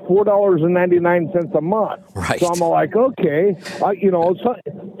app's like $4.99 a month. Right. So I'm like, okay,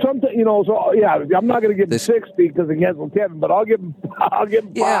 something, so yeah, I'm not going to give him 60 because he canceled Kevin, but I'll give him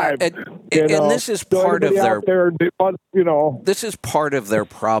 5. And this is part of this is part of their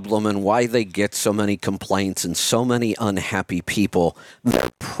problem and why they get so many complaints and so many unhappy people.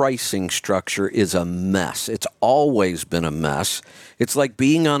 Their pricing structure is a mess. It's always been a mess. It's like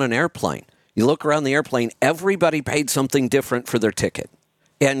being on an airplane. You look around the airplane, everybody paid something different for their ticket.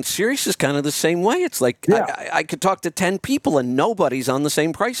 And Sirius is kind of the same way. It's like I could talk to 10 people and nobody's on the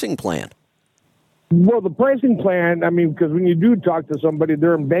same pricing plan. Well, the pricing plan, I mean, because when you do talk to somebody,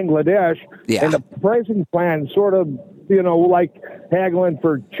 they're in Bangladesh, and the pricing plan sort of, like haggling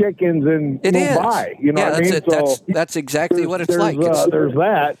for chickens in Mumbai. You know what I mean? That's exactly what it's like. There's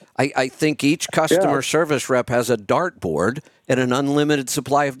that. I think each customer service rep has a dartboard and an unlimited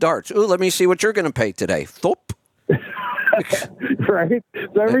supply of darts. Ooh, let me see what you're going to pay today. Thump. Right?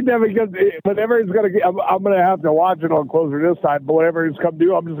 So every time he comes, whenever he's going to, I'm going to have to watch it on Closer this time, but whenever he's come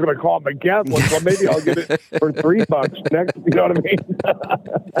due, I'm just going to call him and cancel it. So maybe I'll get it for $3 next. You know what I mean?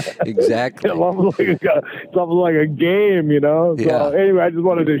 Exactly. It's almost like a game, So anyway, I just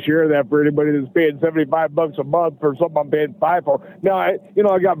wanted to share that for anybody that's paying $75 a month for something I'm paying $5 for. Now, I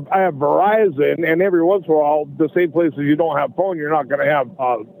have Verizon, and every once in a while, the same places you don't have phone, you're not going to have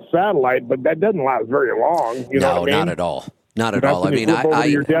satellite, but that doesn't last very long. You know what I mean? Not at all. Not at all. I mean,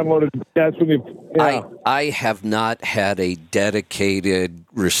 I have not had a dedicated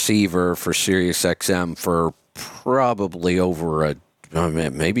receiver for SiriusXM for probably over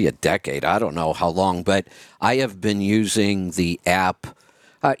maybe a decade. I don't know how long, but I have been using the app.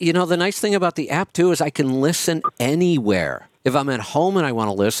 The nice thing about the app, too, is I can listen anywhere. If I'm at home and I want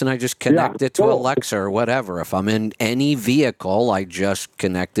to listen, I just connect it to Alexa or whatever. If I'm in any vehicle, I just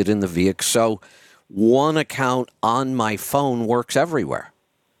connect it in the vehicle. So one account on my phone works everywhere.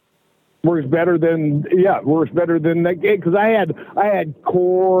 Works better than that game because I had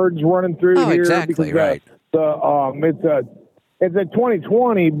cords running through here. Exactly, right. It's a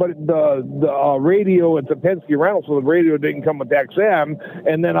 2020, but the radio, it's a Penske rental, so the radio didn't come with XM.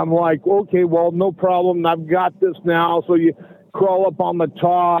 And then I'm like, okay, well, no problem. I've got this now. So you crawl up on the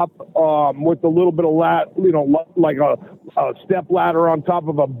top with a little bit of like a step ladder on top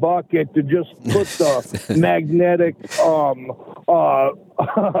of a bucket to just put the magnetic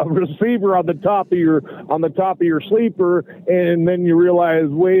receiver on the top of your sleeper, and then you realize,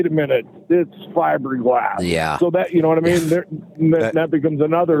 wait a minute, it's fiberglass. Yeah. So that, you know what I mean? That becomes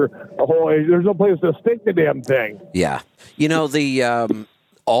another whole. There's no place to stick the damn thing. Yeah.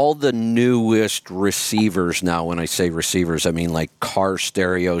 All the newest receivers now, when I say receivers, I mean like car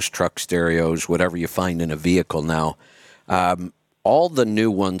stereos, truck stereos, whatever you find in a vehicle now. All the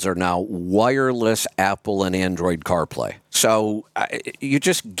new ones are now wireless Apple and Android CarPlay. So you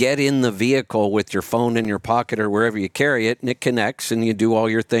just get in the vehicle with your phone in your pocket or wherever you carry it, and it connects, and you do all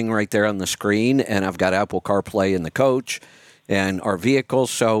your thing right there on the screen. And I've got Apple CarPlay in the coach and our vehicle.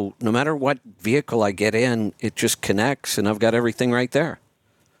 So no matter what vehicle I get in, it just connects, and I've got everything right there.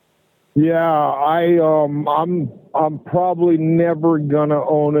 Yeah, I'm probably never gonna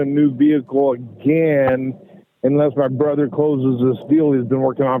own a new vehicle again unless my brother closes this deal he's been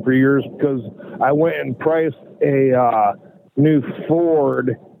working on for years, because I went and priced a new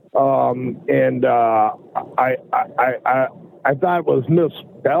Ford, and I thought it was misspelled.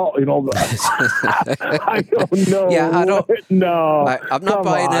 I don't know. Yeah, I don't. No, I'm not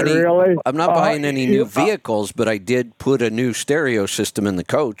buying any. Really? I'm not buying any new vehicles, but I did put a new stereo system in the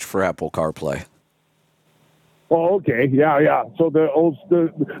coach for Apple CarPlay. Oh, okay, yeah. So the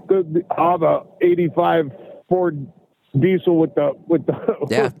 85 Ford diesel with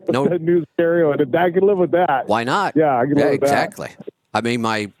the new stereo, and I can live with that. Why not? Yeah, I can live with exactly. That. I mean,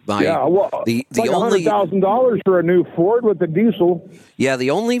 the like only $100,000 for a new Ford with the diesel. Yeah,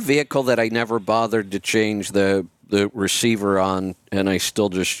 the only vehicle that I never bothered to change the receiver on, and I still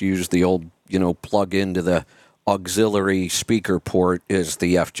just use the old plug into the auxiliary speaker port, is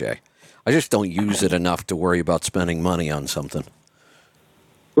the FJ. I just don't use it enough to worry about spending money on something.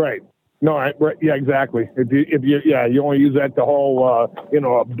 Right. No, right, yeah, exactly. If you only use that to haul,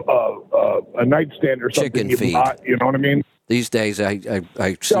 a nightstand or something. Chicken feed. You know what I mean? These days, I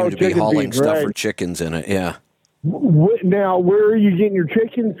seem to be hauling stuff for chickens in it. Yeah. Now, where are you getting your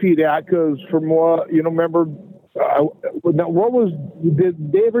chicken feed at? Because from what remember, did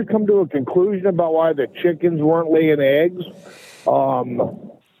they ever come to a conclusion about why the chickens weren't laying eggs?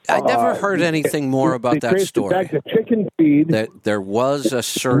 I never heard anything more about that story. Back to chicken feed. There was a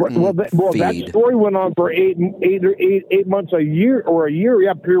certain feed. That story went on for eight months, a year.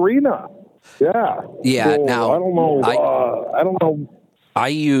 Yeah, Purina. Yeah. Yeah. So, Now I don't know. I don't know. I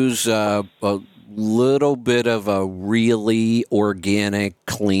use a little bit of a really organic,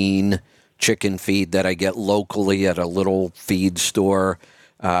 clean chicken feed that I get locally at a little feed store.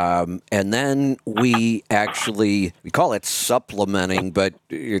 And then we call it supplementing, but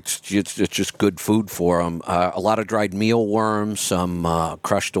it's just good food for them. A lot of dried mealworms, some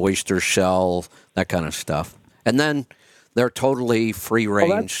crushed oyster shell, that kind of stuff. And then they're totally free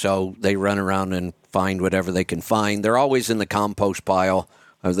range, so they run around and find whatever they can find. They're always in the compost pile.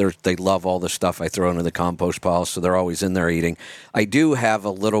 They love all the stuff I throw into the compost pile, so they're always in there eating. I do have a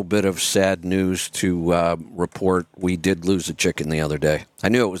little bit of sad news to report. We did lose a chicken the other day. I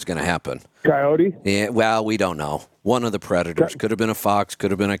knew it was going to happen. Coyote? Yeah, well, we don't know. One of the predators. Could have been a fox,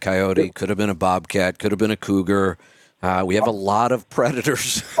 could have been a coyote, could have been a bobcat, could have been a cougar. We have a lot of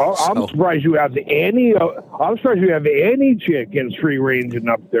predators. I'm surprised you have any. I'm surprised you have any chickens free ranging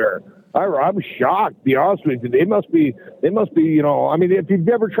up there. I'm shocked. To be honest with you, they must be. You know, I mean, if you've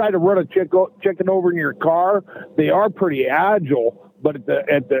ever tried to run a chicken over in your car, they are pretty agile. But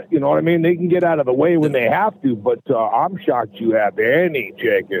at the, you know what I mean? They can get out of the way when they have to. But I'm shocked you have any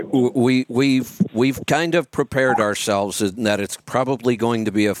chicken. We've kind of prepared ourselves in that it's probably going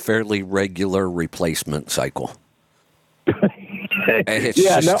to be a fairly regular replacement cycle.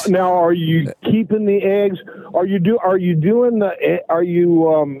 Now, are you keeping the eggs? Are you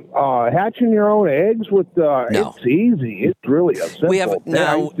hatching your own eggs with? No. It's easy. It's really a simple thing.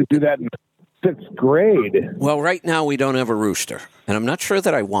 I used to do that in 6th grade. Well, right now we don't have a rooster, and I'm not sure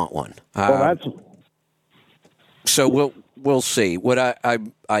that I want one. So we'll see. What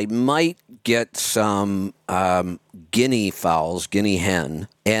I might get some guinea fowls, guinea hen,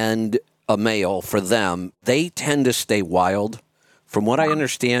 and a male for them. They tend to stay wild. From what I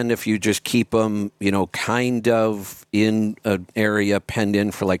understand, if you just keep them, you know, kind of in an area penned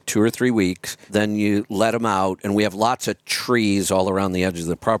in for like 2 or 3 weeks, then you let them out, and we have lots of trees all around the edges of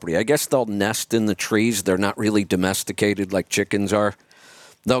the property. I guess they'll nest in the trees. They're not really domesticated like chickens are.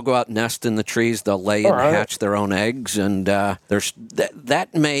 They'll go out and nest in the trees. They'll lay and hatch their own eggs, and that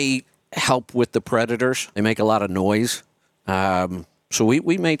may help with the predators. They make a lot of noise. So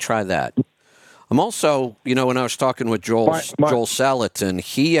we may try that. I'm also, you know, when I was talking with Joel Salatin,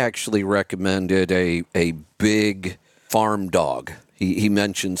 he actually recommended a big farm dog. He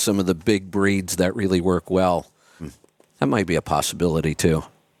mentioned some of the big breeds that really work well. That might be a possibility too.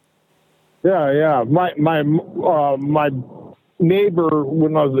 Yeah. My neighbor,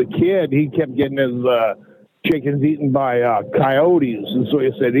 when I was a kid, he kept getting his chickens eaten by coyotes, and so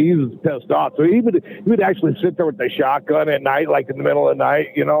he said he was pissed off. So he would actually sit there with the shotgun at night, like in the middle of the night,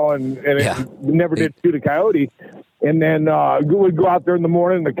 you know, and it never did shoot a coyote. And then would go out there in the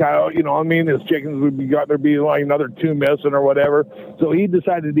morning, the coyote, you know what I mean, his chickens would be there'd be like another 2 missing or whatever. So he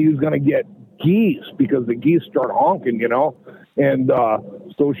decided he was going to get geese because the geese start honking, you know. And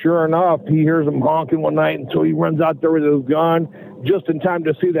so sure enough, he hears them honking one night, and so he runs out there with his gun just in time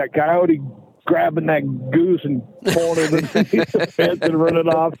to see that coyote grabbing that goose and pulling it underneath the fence and running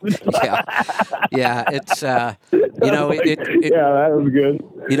off. Yeah, it's you know, that was good.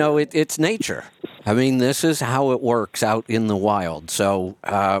 You know, it's nature. I mean, this is how it works out in the wild. So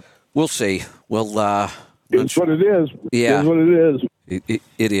we'll see. It's what it is. Yeah, it's what it is.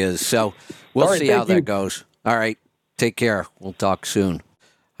 It is. So we'll see how that goes. All right, take care. We'll talk soon.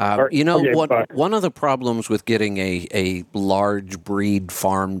 You know, one of the problems with getting a large breed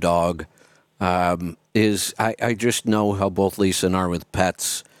farm dog is I just know how both Lisa and I are with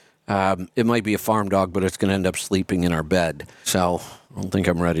pets. It might be a farm dog, but it's going to end up sleeping in our bed. So I don't think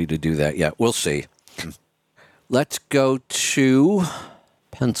I'm ready to do that yet. We'll see. Let's go to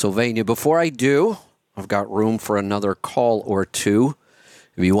Pennsylvania. Before I do, I've got room for another call or two.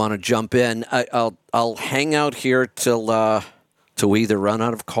 If you want to jump in, I'll hang out here till we either run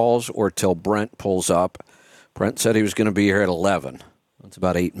out of calls or till Brent pulls up. Brent said he was going to be here at 11. That's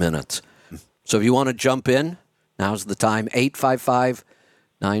about 8 minutes. So if you want to jump in, now's the time.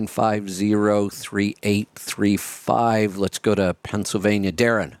 855-950-3835. Let's go to Pennsylvania.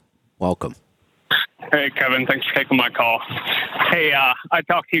 Darren, welcome. Hey, Kevin. Thanks for taking my call. Hey, I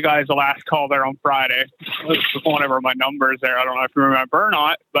talked to you guys the last call there on Friday. I was going over my numbers there. I don't know if you remember or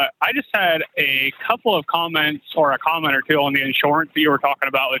not, but I just had a couple of comments or a comment or two on the insurance that you were talking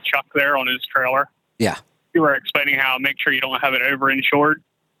about with Chuck there on his trailer. Yeah. You were explaining how make sure you don't have it overinsured.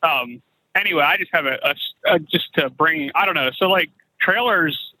 Anyway, I just have just to bring, I don't know. So like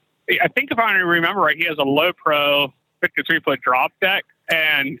trailers, I think if I remember right, he has a low pro 53-foot drop deck,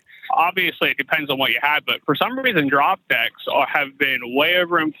 and obviously it depends on what you have, but for some reason drop decks have been way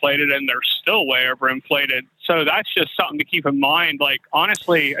overinflated, and they're still way overinflated. So that's just something to keep in mind. Like,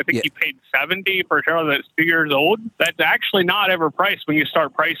 honestly, I think you paid $70 for a trailer that's 2 years old. That's actually not overpriced when you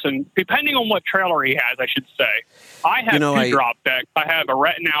start pricing, depending on what trailer he has, I should say. I have two drop decks. I have a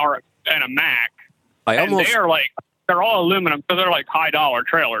Rettenauer and a Mack, they're all aluminum, so they're like high-dollar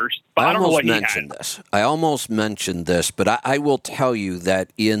trailers. But I don't know what he had. I almost mentioned this, but I will tell you that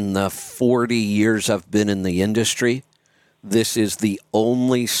in the 40 years I've been in the industry, this is the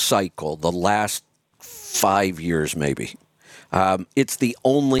only cycle, the last 5 years maybe. It's the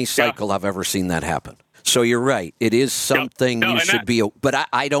only cycle I've ever seen that happen. So you're right. It is something you should be. But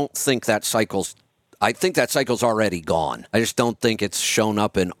I don't think that cycle's. I think that cycle's already gone. I just don't think it's shown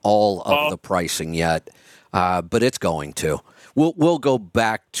up in all of the pricing yet. But it's going to. We'll go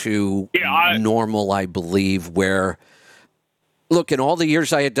back to normal, I believe, where, look, in all the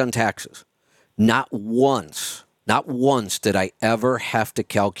years I had done taxes, not once did I ever have to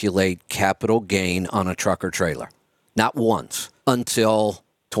calculate capital gain on a truck or trailer. Not once until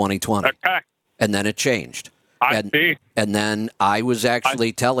 2020. Okay. And then it changed. I see. And then I was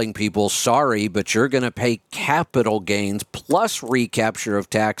actually telling people, sorry, but you're going to pay capital gains plus recapture of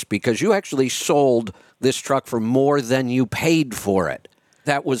tax because you actually sold this truck for more than you paid for it.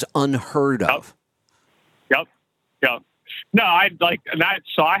 That was unheard of. Yep. No, I like that.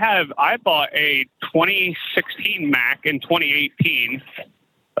 So I bought a 2016 Mack in 2018,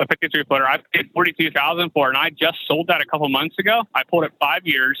 a 53-footer. I paid $42,000 for it, and I just sold that a couple months ago. I pulled it 5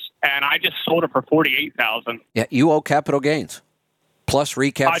 years, and I just sold it for $48,000. Yeah, you owe capital gains plus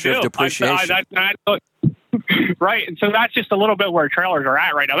recapture of depreciation. Right, and so that's just a little bit where trailers are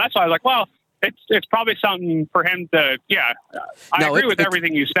at right now. That's why I was like, well, it's probably something for him to, I agree with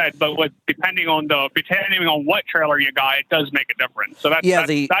everything you said, but depending on what trailer you got, it does make a difference. So that's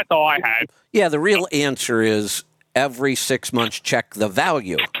all I had. Yeah, the real answer is every 6 months check the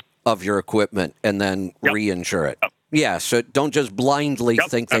value of your equipment and then reinsure it. Yeah, so don't just blindly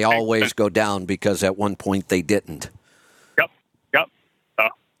think they always go down because at one point they didn't. Yep. So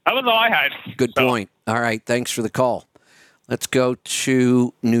that was all I had. Good point. All right, thanks for the call. Let's go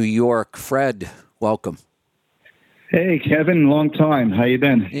to New York. Fred, welcome. Hey, Kevin, long time. How you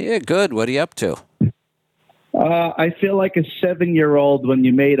been? Yeah, good. What are you up to? I feel like a 7-year-old when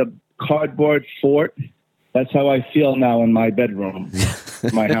you made a cardboard fort. That's how I feel now in my bedroom,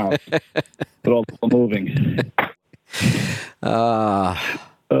 my house, with all people moving.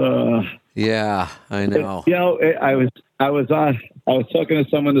 Yeah, I know. I was talking to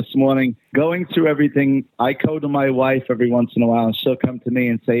someone this morning, going through everything. I code to my wife every once in a while, and she'll come to me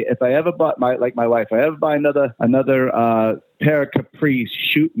and say, if I ever buy another pair of capris,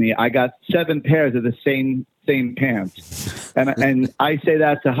 shoot me. I got 7 pairs of the same pants. And I say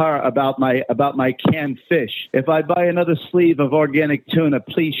that to her about my canned fish. If I buy another sleeve of organic tuna,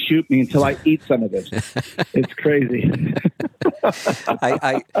 please shoot me until I eat some of this. It's crazy.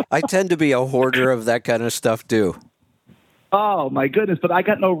 I tend to be a hoarder of that kind of stuff too. Oh my goodness, but I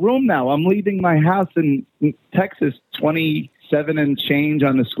got no room now. I'm leaving my house in Texas, 27 and change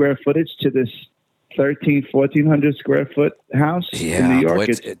on the square footage, to this 1,400 square foot house in New York.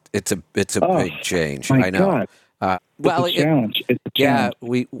 It's a big change. I know. God. It's a challenge.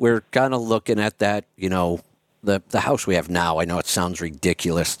 We're kind of looking at that. The house we have now. I know it sounds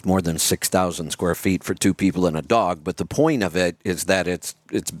ridiculous, more than 6,000 square feet for 2 people and a dog. But the point of it is that it's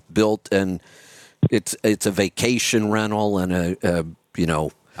built and it's a vacation rental and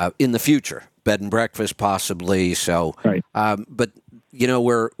in the future bed and breakfast possibly. So, right. But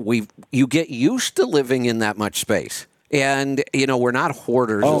you get used to living in that much space. And, we're not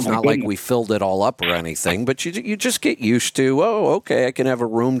hoarders. It's not like we filled it all up or anything, but you just get used to, okay, I can have a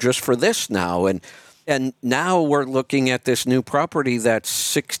room just for this now. And now we're looking at this new property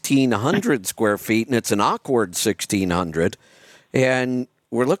that's 1,600 square feet, and it's an awkward 1,600. And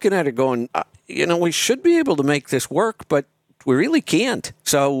we're looking at it going, we should be able to make this work, but we really can't.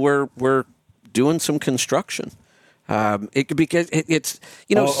 So we're doing some construction. Because it's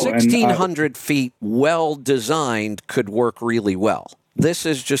 1,600 feet well designed could work really well. This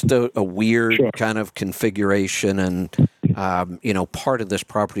is just a weird kind of configuration, and part of this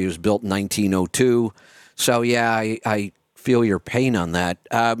property was built in 1902. So I feel your pain on that.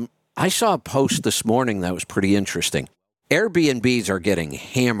 I saw a post this morning that was pretty interesting. Airbnbs are getting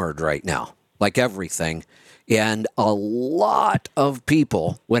hammered right now, like everything. And a lot of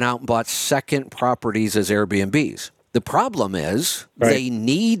people went out and bought second properties as Airbnbs. The problem is they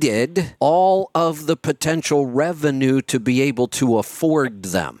needed all of the potential revenue to be able to afford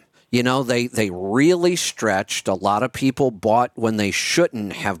them. You know, they really stretched. A lot of people bought when they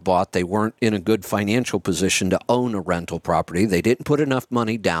shouldn't have bought. They weren't in a good financial position to own a rental property. They didn't put enough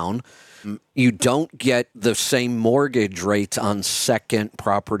money down. You don't get the same mortgage rates on second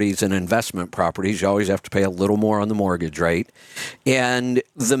properties and investment properties. You always have to pay a little more on the mortgage rate. And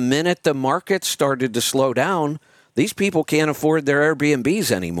the minute the market started to slow down, these people can't afford their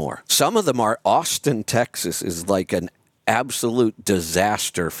Airbnbs anymore. Some of them are. Austin, Texas is like an absolute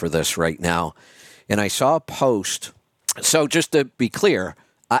disaster for this right now. And I saw a post. So just to be clear,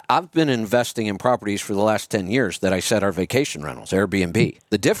 I've been investing in properties for the last 10 years that I said are vacation rentals, Airbnb.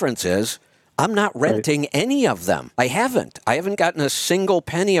 The difference is I'm not renting any of them. I haven't gotten a single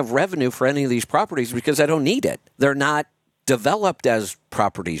penny of revenue for any of these properties because I don't need it. They're not developed as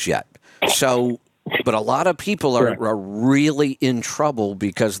properties yet. So, but a lot of people are really in trouble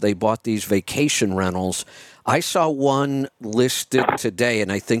because they bought these vacation rentals. I saw one listed today,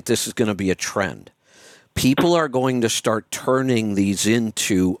 and I think this is going to be a trend. People are going to start turning these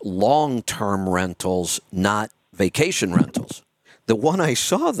into long-term rentals, not vacation rentals. The one I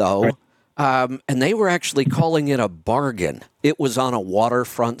saw, though, and they were actually calling it a bargain. It was on a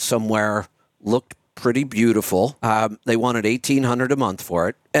waterfront somewhere, looked pretty beautiful. They wanted $1,800 a month for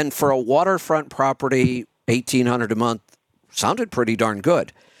it. And for a waterfront property, $1,800 a month sounded pretty darn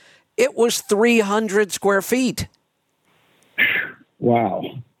good. It was 300 square feet. Wow.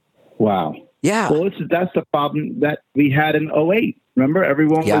 Yeah. Well, that's the problem that we had in 2008. Remember,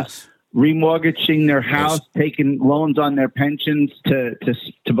 everyone was remortgaging their house, taking loans on their pensions to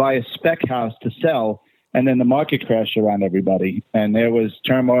buy a spec house to sell. And then the market crashed around everybody. And there was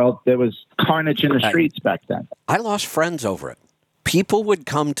turmoil. There was carnage in the streets back then. I lost friends over it. People would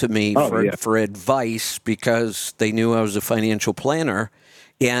come to me for advice because they knew I was a financial planner.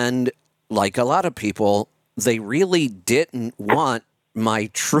 And like a lot of people, they really didn't want my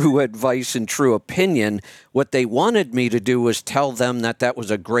true advice and true opinion. What they wanted me to do was tell them that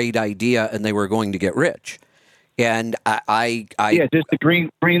was a great idea and they were going to get rich. And I just the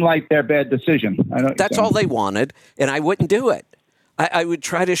green light their bad decision. That's all they wanted, and I wouldn't do it. I would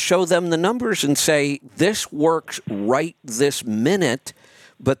try to show them the numbers and say, this works right this minute,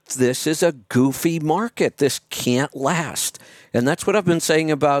 but this is a goofy market. This can't last. And that's what I've been saying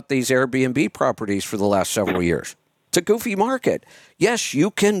about these Airbnb properties for the last several years. It's a goofy market. Yes,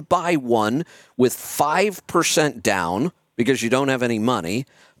 you can buy one with 5% down because you don't have any money,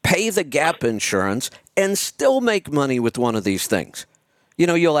 pay the gap insurance, and still make money with one of these things. You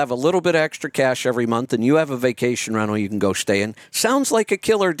know, you'll have a little bit extra cash every month, and you have a vacation rental you can go stay in. Sounds like a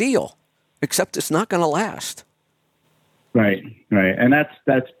killer deal, except it's not going to last. Right. And that's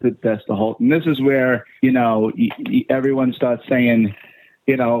the whole, and this is where, everyone starts saying,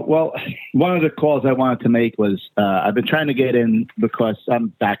 well, one of the calls I wanted to make was, I've been trying to get in because I'm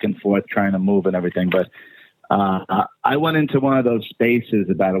back and forth trying to move and everything, but I went into one of those spaces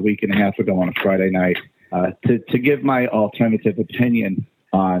about a week and a half ago on a Friday night to give my alternative opinion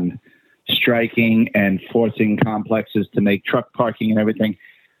on striking and forcing complexes to make truck parking and everything.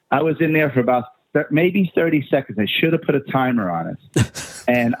 I was in there for about maybe 30 seconds. I should have put a timer on it.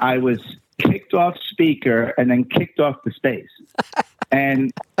 And I was kicked off speaker and then kicked off the space.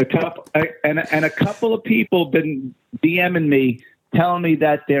 And a couple of people been DMing me, telling me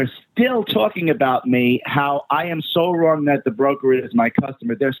that they're still talking about me, how I am so wrong that the broker is my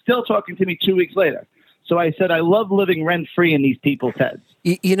customer. They're still talking to me 2 weeks later. So I said, I love living rent-free in these people's heads.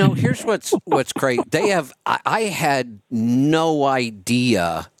 Here's what's great. I had no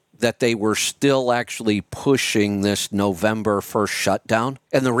idea that they were still actually pushing this November 1st shutdown.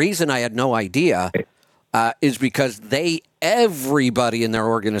 And the reason I had no idea is because everybody in their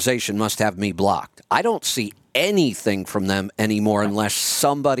organization must have me blocked. I don't see anything from them anymore unless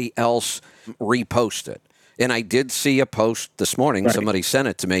somebody else reposts it. And I did see a post this morning. Right. Somebody sent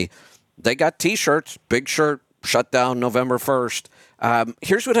it to me. They got T-shirts, big shirt, shut down November 1st.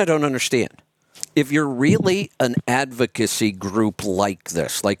 Here's what I don't understand. If you're really an advocacy group like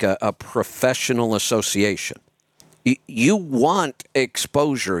this, like a professional association, you want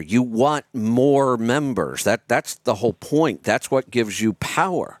exposure. You want more members. That's the whole point. That's what gives you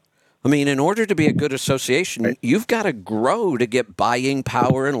power. I mean, in order to be a good association, you've got to grow to get buying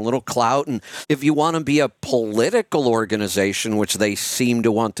power and a little clout. And if you want to be a political organization, which they seem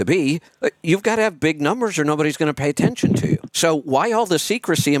to want to be, you've got to have big numbers or nobody's going to pay attention to you. So why all the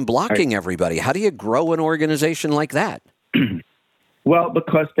secrecy and blocking everybody? How do you grow an organization like that? Well,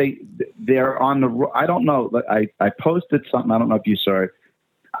 because they're on the, I don't know. I posted something. I don't know if you saw it.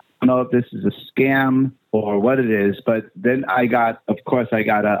 I don't know if this is a scam or what it is, but then I got a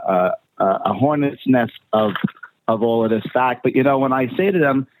hornet's nest of all of this back. But, when I say to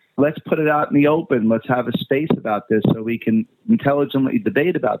them, let's put it out in the open. Let's have a space about this so we can intelligently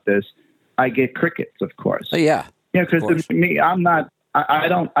debate about this. I get crickets, of course. Yeah. Yeah, because me, I'm not. I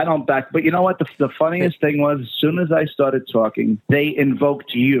don't back. But you know what? The funniest thing was, as soon as I started talking, they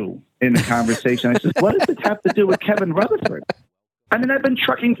invoked you in the conversation. I said, "What does this have to do with Kevin Rutherford?" I mean, I've been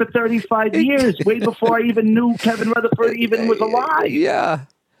trucking for 35 years, way before I even knew Kevin Rutherford even was alive. Yeah.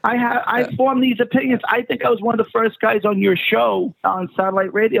 I formed these opinions. I think I was one of the first guys on your show on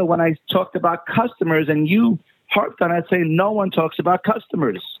satellite radio when I talked about customers, and you harped on it, saying no one talks about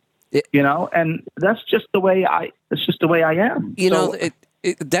customers. And that's just the way I am.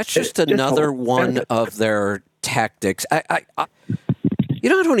 That's just another one of their tactics. I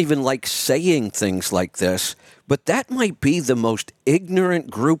don't even like saying things like this, but that might be the most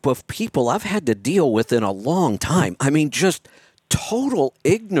ignorant group of people I've had to deal with in a long time. I mean, just total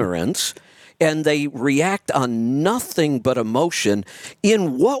ignorance, and they react on nothing but emotion.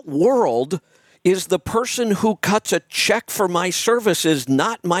 In what world is the person who cuts a check for my services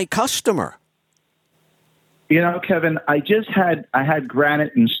not my customer? Kevin, I had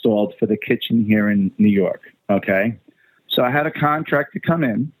granite installed for the kitchen here in New York. Okay. So I had a contractor come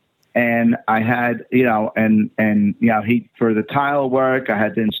in, and I had, he for the tile work, I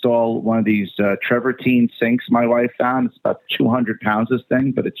had to install one of these travertine sinks my wife found. It's about 200 pounds, this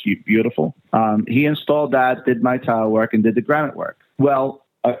thing, but it's beautiful. He installed that, did my tile work, and did the granite work. Well,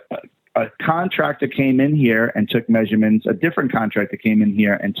 a contractor came in here and took measurements. A different contractor came in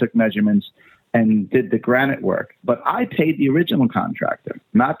here and took measurements and did the granite work. But I paid the original contractor,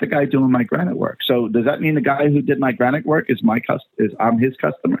 not the guy doing my granite work. So does that mean the guy who did my granite work is I'm his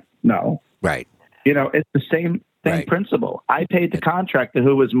customer? No. Right. It's the same principle. I paid the contractor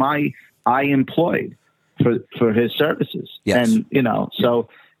who was I employed for his services. Yes. And,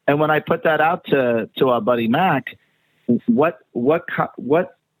 and when I put that out to our buddy Mac,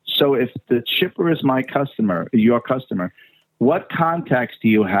 so if the shipper is my customer, your customer, what contacts do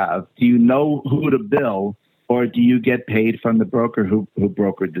you have? Do you know who to bill, or do you get paid from the broker who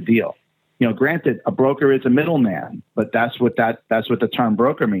brokered the deal? Granted, a broker is a middleman, but that's what the term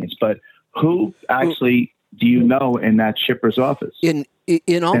broker means. But who actually do you know in that shipper's office? In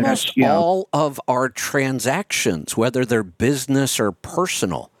almost all of our transactions, whether they're business or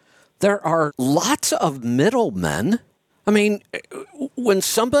personal, there are lots of middlemen. I mean, when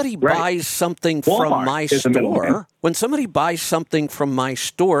somebody buys something from my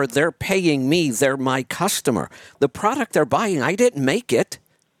store, they're paying me. They're my customer. The product they're buying, I didn't make it.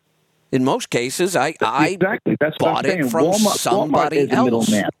 In most cases, I bought it from somebody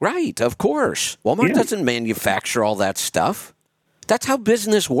else. Right, of course. Walmart doesn't manufacture all that stuff. That's how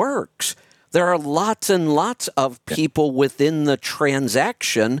business works. There are lots and lots of people within the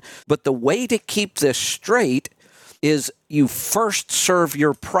transaction, but the way to keep this straight is you first serve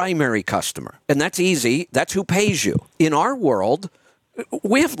your primary customer. And that's easy. That's who pays you. In our world,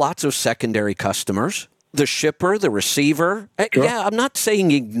 we have lots of secondary customers. The shipper, the receiver. Sure. Yeah, I'm not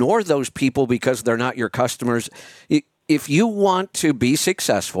saying ignore those people because they're not your customers. If you want to be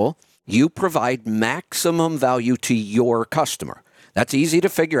successful, you provide maximum value to your customer. That's easy to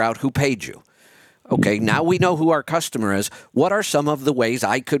figure out who paid you. Okay, now we know who our customer is. What are some of the ways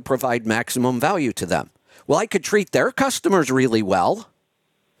I could provide maximum value to them? Well, I could treat their customers really well.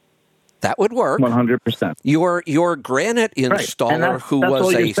 That would work. 100%. Your granite installer who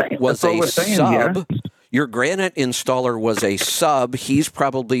was a sub. Your granite installer was a sub. He's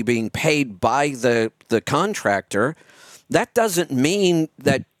probably being paid by the contractor. That doesn't mean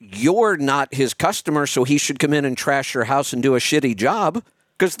that you're not his customer, so he should come in and trash your house and do a shitty job,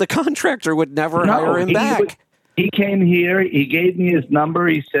 because the contractor would never hire him back. He came here. He gave me his number.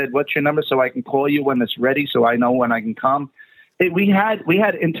 He said, "What's your number so I can call you when it's ready, so I know when I can come." We had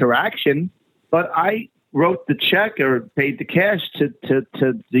interaction, but I wrote the check or paid the cash to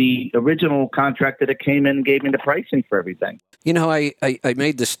the original contractor that came in and gave me the pricing for everything. I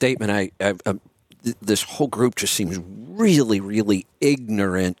made this statement. This whole group just seems really, really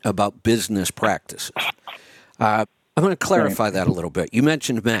ignorant about business practices. I'm going to clarify that a little bit. You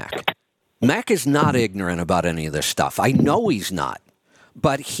mentioned Mac. Mac is not ignorant about any of this stuff. I know he's not.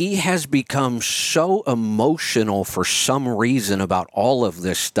 But he has become so emotional for some reason about all of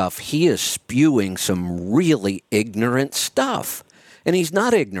this stuff. He is spewing some really ignorant stuff. And he's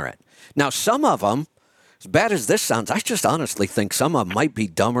not ignorant. Now, some of them, as bad as this sounds, I just honestly think some of them might be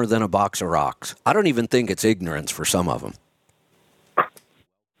dumber than a box of rocks. I don't even think it's ignorance for some of them.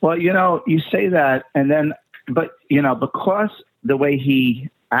 Well, you say that, but because the way he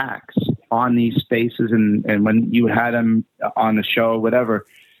acts on these spaces and when you had him on the show or whatever,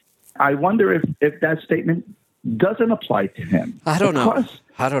 I wonder if that statement doesn't apply to him. I don't know.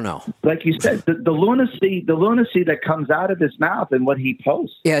 I don't know. Like you said, the lunacy that comes out of his mouth and what he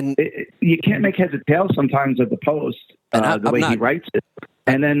posts. And you can't make heads or tails sometimes of the post, the way he writes it.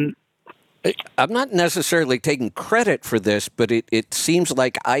 And then I'm not necessarily taking credit for this, but it seems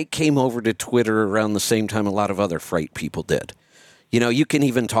like I came over to Twitter around the same time a lot of other freight people did. You know, you can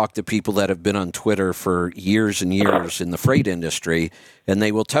even talk to people that have been on Twitter for years and years in the freight industry, and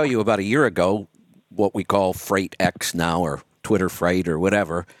they will tell you about a year ago, what we call Freight X now, or Twitter Freight or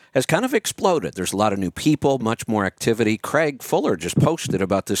whatever, has kind of exploded. There's a lot of new people, much more activity. Craig Fuller just posted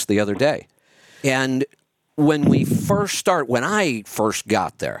about this the other day. And when I first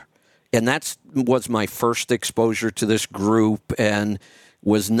got there, and that was my first exposure to this group and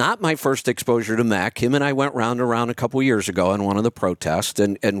was not my first exposure to Mac. Him and I went round and round a couple years ago on one of the protests,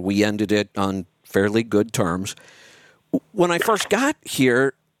 and we ended it on fairly good terms. When I first got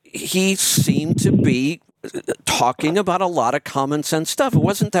here, he seemed to be talking about a lot of common sense stuff. It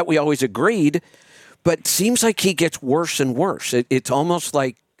wasn't that we always agreed, but it seems like he gets worse and worse. It's almost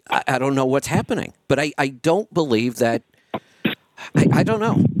like I don't know what's happening, but I don't believe that. I don't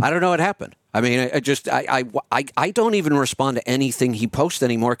know. I don't know what happened. I mean, I don't even respond to anything he posts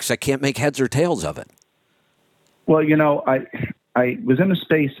anymore because I can't make heads or tails of it. Well, you know, I was in a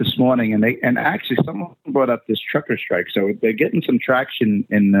space this morning, and actually someone brought up this trucker strike, so they're getting some traction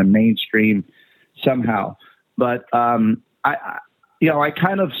in the mainstream somehow. But I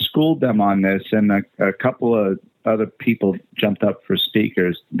kind of schooled them on this, and a couple of other people jumped up for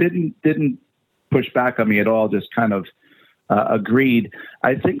speakers. Didn't push back on me at all. Just kind of agreed.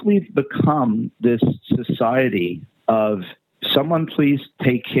 I think we've become this society of someone please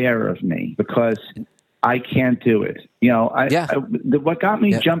take care of me because I can't do it. You know, what got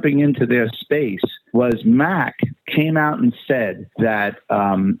me jumping into their space was Mac came out and said that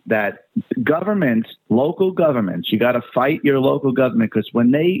that local governments, you got to fight your local government because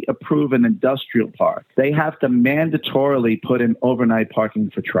when they approve an industrial park, they have to mandatorily put in overnight parking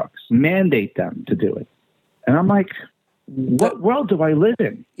for trucks, mandate them to do it. And I'm like, what world do I live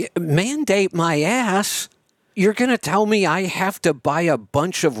in? Mandate my ass. You're going to tell me I have to buy a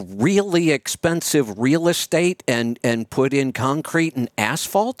bunch of really expensive real estate and put in concrete and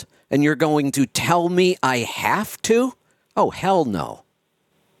asphalt? And you're going to tell me I have to? Oh, hell no.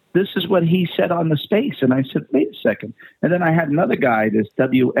 This is what he said on the space. And I said, wait a second. And then I had another guy, this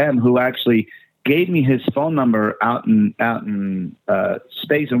WM, who actually gave me his phone number out in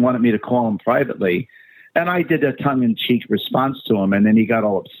space and wanted me to call him privately. And I did a tongue-in-cheek response to him, and then he got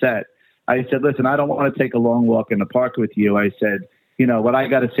all upset. I said, listen, I don't want to take a long walk in the park with you. I said, you know, what I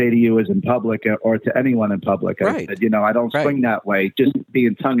got to say to you is in public or to anyone in public. Right. I said, you know, I don't swing that way, just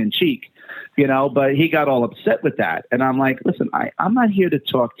being tongue-in-cheek, you know, but he got all upset with that. And I'm like, listen, I'm not here to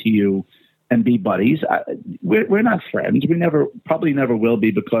talk to you and be buddies. We're not friends. We probably never will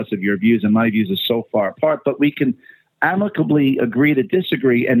be because of your views, and my views are so far apart, but we can amicably agree to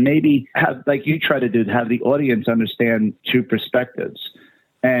disagree and maybe have, like you try to do, have the audience understand two perspectives.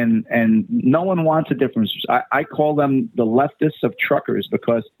 And no one wants a difference. I call them the leftists of truckers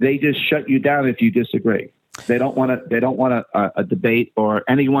because they just shut you down if you disagree. They don't want a debate or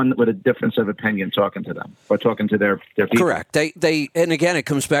anyone with a difference of opinion talking to them or talking to their people. Correct. They and again, it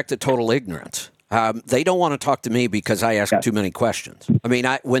comes back to total ignorance. They don't want to talk to me because I ask too many questions. I mean,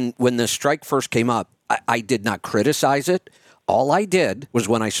 when the strike first came up, I did not criticize it. All I did was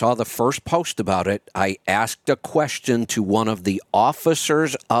when I saw the first post about it, I asked a question to one of the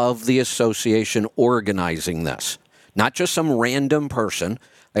officers of the association organizing this, not just some random person.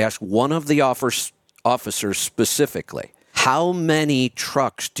 I asked one of the officers specifically, how many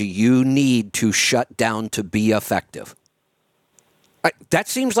trucks do you need to shut down to be effective? That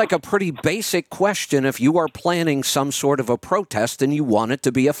seems like a pretty basic question if you are planning some sort of a protest and you want it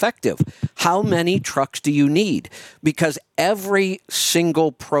to be effective. How many trucks do you need? Because every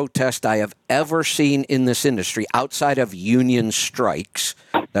single protest I have ever seen in this industry, outside of union strikes,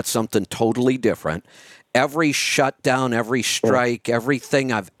 that's something totally different. Every shutdown, every strike,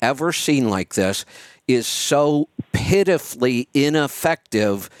 everything I've ever seen like this is so pitifully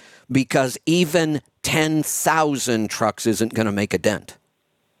ineffective because even 10,000 trucks isn't going to make a dent.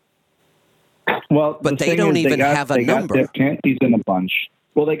 Well, but they don't even have a number. They got their panties in a bunch.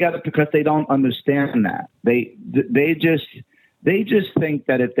 Well, they got it because they don't understand that. They just think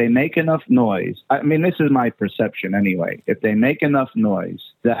that if they make enough noise, I mean, this is my perception anyway. If they make enough noise,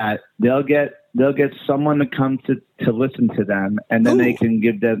 that they'll get someone to come to listen to them, and then they can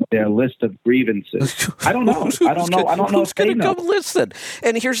give them their list of grievances. I don't know. I don't know who's going to come listen.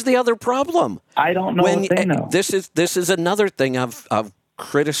 And here's the other problem. I don't know if they know. This is another thing I've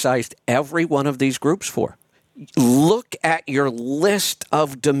criticized every one of these groups for. look at your list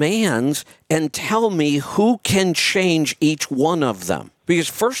of demands and tell me who can change each one of them. Because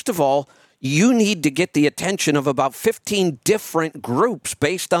first of all, you need to get the attention of about 15 different groups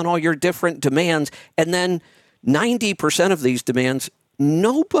based on all your different demands. And then 90% of these demands,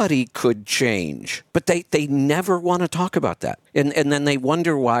 nobody could change. But they never want to talk about that. And then they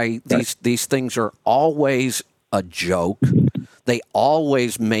wonder why these things are always a joke. They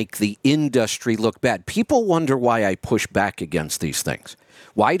always make the industry look bad. People wonder why I push back against these things.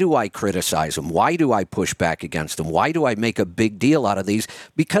 Why do I criticize them? Why do I push back against them? Why do I make a big deal out of these?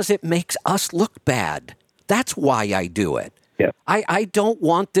 Because it makes us look bad. That's why I do it. Yeah. I don't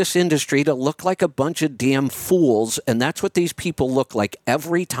want this industry to look like a bunch of damn fools, and that's what these people look like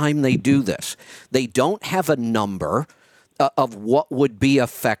every time they do this. They don't have a number of what would be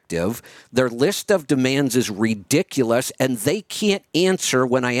effective. Their list of demands is ridiculous, and they can't answer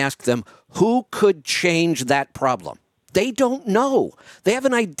when I ask them who could change that problem. They don't know. They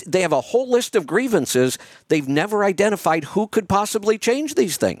have a whole list of grievances. They've never identified who could possibly change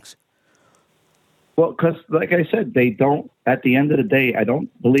these things. Well, because like I said, they don't, at the end of the day, I don't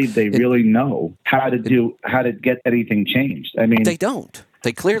believe they really know how to get anything changed. I mean, they don't.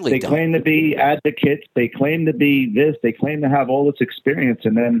 They clearly don't. They claim to be advocates. They claim to be this. They claim to have all this experience.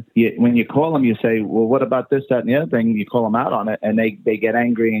 And then when you call them, you say, well, what about this, that, and the other thing? You call them out on it, and they get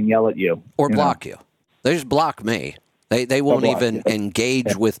angry and yell at you. Or block you. They just block me. They won't even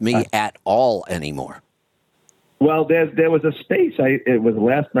engage with me at all anymore. Well, there was a space. It was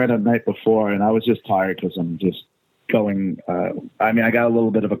last night or the night before, and I was just tired because I'm just going. I got a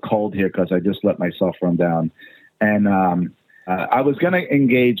little bit of a cold here because I just let myself run down. And I was going to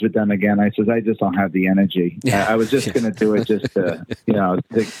engage with them again. I said, I just don't have the energy. I was just going to do it just to, just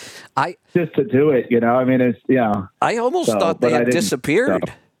to do it. It's, I almost thought they had disappeared.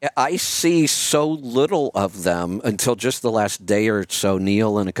 So. I see so little of them until just the last day or so.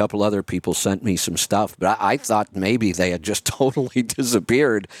 Neil and a couple other people sent me some stuff, but I thought maybe they had just totally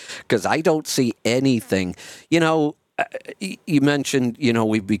disappeared because I don't see anything. You mentioned,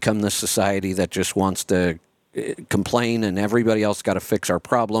 we've become the society that just wants to complain and everybody else got to fix our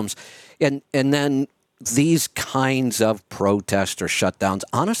problems. And then these kinds of protests or shutdowns,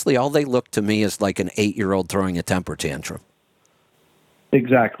 honestly, all they look to me is like an 8-year-old throwing a temper tantrum.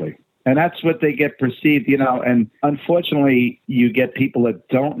 Exactly. And that's what they get perceived, and unfortunately you get people that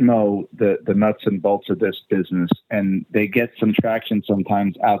don't know the nuts and bolts of this business, and they get some traction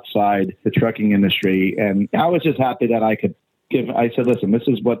sometimes outside the trucking industry. And I was just happy that I said, listen, this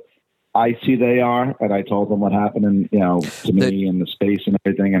is what I see they are. And I told them what happened to me in the space and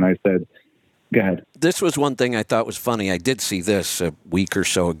everything. And I said, go ahead. This was one thing I thought was funny. I did see this a week or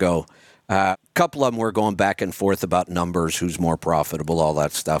so ago. A couple of them were going back and forth about numbers, who's more profitable, all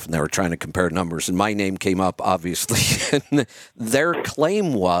that stuff, and they were trying to compare numbers. And my name came up, obviously. And their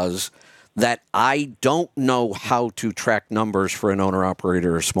claim was that I don't know how to track numbers for an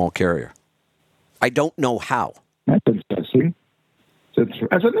owner-operator or small carrier. I don't know how. That's interesting.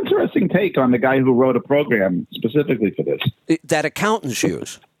 That's an interesting take on the guy who wrote a program specifically for this. That accountants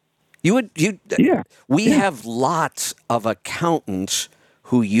use. We have lots of accountants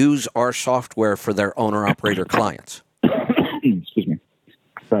who use our software for their owner-operator clients. Excuse me.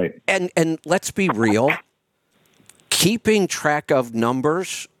 Right. And let's be real. Keeping track of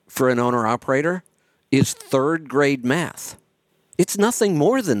numbers for an owner-operator is third-grade math. It's nothing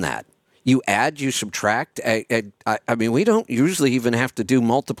more than that. You add, you subtract. We don't usually even have to do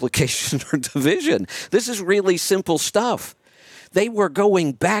multiplication or division. This is really simple stuff. They were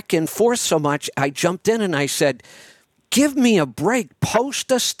going back and forth so much, I jumped in and I said, give me a break.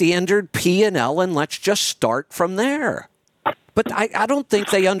 Post a standard P&L and let's just start from there. But I don't think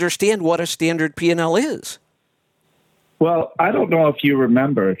they understand what a standard P&L is. Well, I don't know if you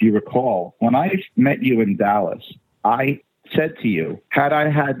recall, when I met you in Dallas, I said to you, had I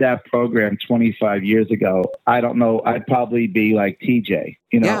had that program 25 years ago, I don't know, I'd probably be like TJ,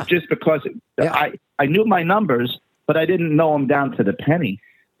 just because I knew my numbers, but I didn't know them down to the penny.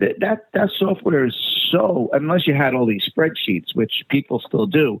 That software is so, unless you had all these spreadsheets, which people still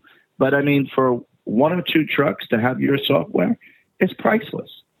do. But I mean, for one or two trucks to have your software, it's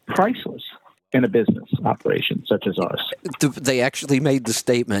priceless in a business operation such as ours. They actually made the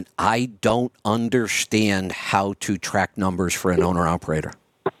statement, I don't understand how to track numbers for an owner operator.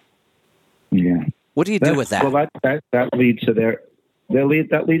 Yeah. What do you do with that? Well, that leads to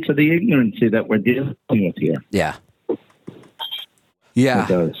that leads to the ignorancy that we're dealing with here. Yeah. Yeah, it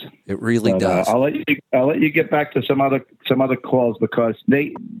does. It really does. I'll let you get back to some other calls because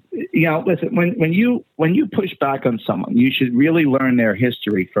they, listen, when you push back on someone, you should really learn their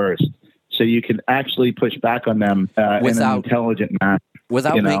history first, so you can actually push back on them in an intelligent manner.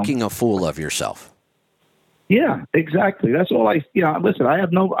 Without making a fool of yourself. Yeah, exactly. That's all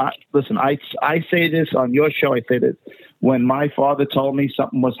listen, I say this on your show. I say this. When my father told me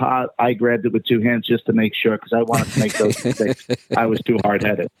something was hot, I grabbed it with two hands just to make sure, because I wanted to make those mistakes. I was too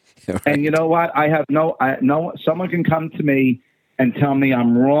hard-headed. Right. And you know what? Someone can come to me and tell me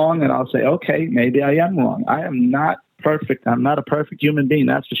I'm wrong, and I'll say, okay, maybe I am wrong. I am not perfect. I'm not a perfect human being,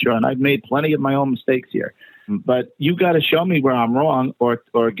 that's for sure. And I've made plenty of my own mistakes here. But you got to show me where I'm wrong,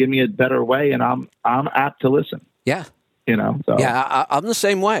 or give me a better way, and I'm apt to listen. Yeah. So. Yeah, I'm the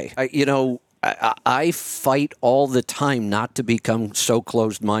same way. I fight all the time not to become so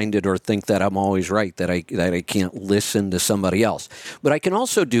closed-minded or think that I'm always right, that I can't listen to somebody else. But I can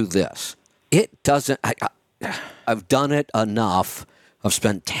also do this. It doesn't. I've done it enough. I've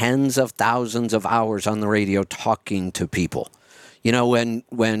spent tens of thousands of hours on the radio talking to people.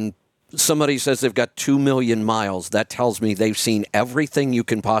 When somebody says they've got 2 million miles, that tells me they've seen everything you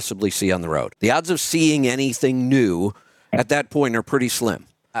can possibly see on the road. The odds of seeing anything new at that point are pretty slim.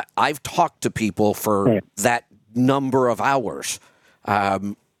 I've talked to people for that number of hours.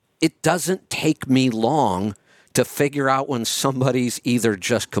 It doesn't take me long to figure out when somebody's either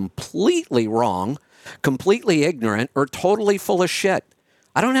just completely wrong, completely ignorant, or totally full of shit.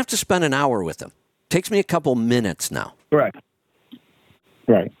 I don't have to spend an hour with them. It takes me a couple minutes now. Correct.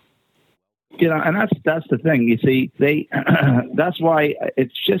 Right. And that's the thing. You see, that's why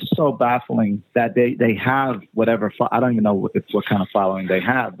it's just so baffling that they have whatever. I don't even know what kind of following they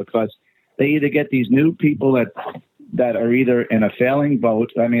have, because they either get these new people that are either in a failing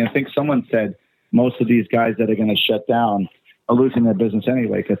boat. I mean, I think someone said most of these guys that are going to shut down are losing their business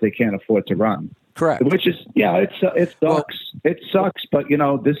anyway because they can't afford to run. Correct. Which is, it sucks. Well, it sucks, but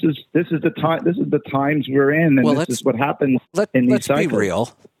this is the time. This is the times we're in, and this is what happens in these cycles. Let's be real.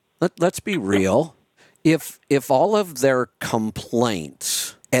 Let's be real. If all of their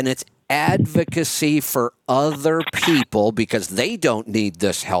complaints and it's advocacy for other people because they don't need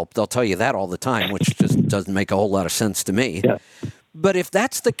this help, they'll tell you that all the time, which just doesn't make a whole lot of sense to me. Yeah. But if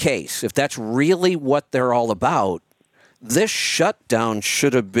that's the case, if that's really what they're all about, this shutdown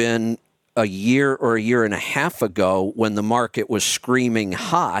should have been a year or a year and a half ago when the market was screaming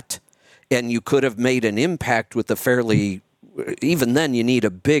hot, and you could have made an impact with a fairly... Even then, you need a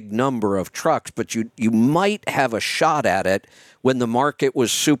big number of trucks, but you might have a shot at it when the market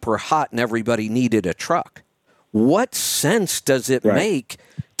was super hot and everybody needed a truck. What sense does it make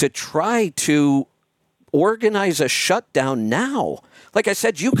to try to organize a shutdown now? Like I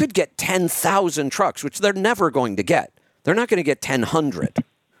said, you could get 10,000 trucks, which they're never going to get. They're not going to get 1,000,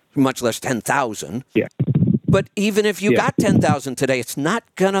 much less 10,000. Yeah. But even if you got 10,000 today, it's not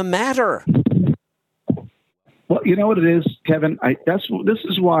going to matter. Well, you know what it is, Kevin? This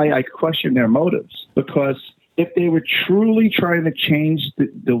is why I question their motives, because if they were truly trying to change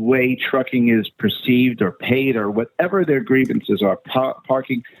the way trucking is perceived or paid or whatever their grievances are,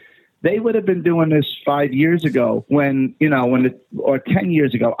 parking, they would have been doing this 5 years ago or 10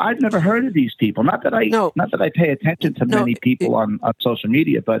 years ago. I've never heard of these people. Not that I pay attention to many people on social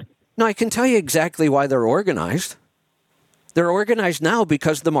media, but no, I can tell you exactly why they're organized. They're organized now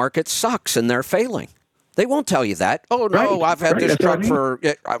because the market sucks and they're failing. They won't tell you that. Oh, no, I've had this truck for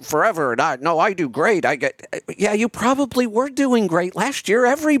forever, and I do great. You probably were doing great. Last year,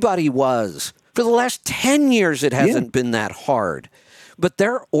 everybody was. For the last 10 years, it hasn't been that hard. But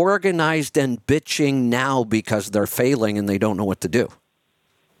they're organized and bitching now because they're failing and they don't know what to do.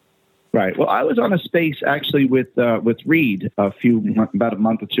 Right. Well, I was on a space actually with Reed about a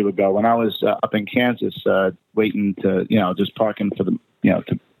month or two ago when I was up in Kansas waiting to, just parking for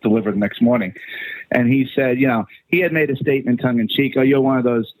to deliver the next morning. And he said, he had made a statement tongue in cheek, oh, you're one of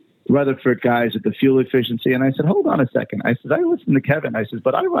those Rutherford guys at the fuel efficiency. And I said, hold on a second. I said, I listen to Kevin. I said,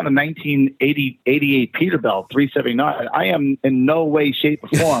 but I run a 1988 Peterbilt 379. I am in no way, shape, or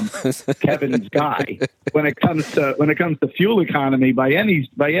form Kevin's guy when it comes to fuel economy by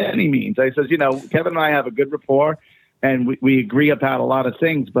any means. I says, Kevin and I have a good rapport and we agree about a lot of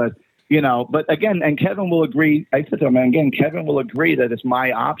things, but again, and Kevin will agree. I said to him, again, Kevin will agree that it's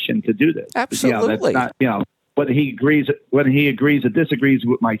my option to do this. Absolutely. That's not, whether he agrees or disagrees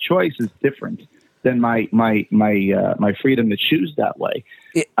with my choice is different than my freedom to choose that way.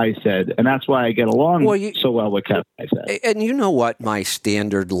 I said, and that's why I get along so well with Kevin. I said, and you know what my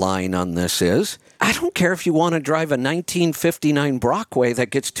standard line on this is? I don't care if you want to drive a 1959 Brockway that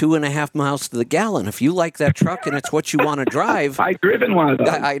gets 2.5 miles to the gallon. If you like that truck and it's what you want to drive, I've driven one of those.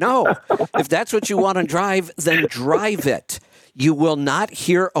 I know. If that's what you want to drive, then drive it. You will not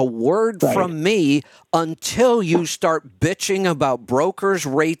hear a word from me until you start bitching about brokers,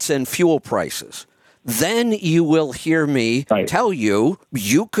 rates, and fuel prices. Then you will hear me tell you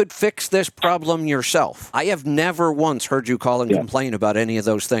could fix this problem yourself. I have never once heard you call and complain about any of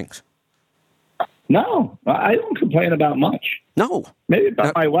those things. No, I don't complain about much. No. Maybe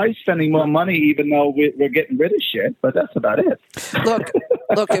about my wife spending more money, even though we're getting rid of shit, but that's about it. Look,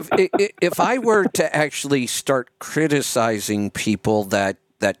 if I were to actually start criticizing people that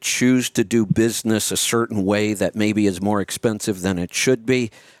choose to do business a certain way that maybe is more expensive than it should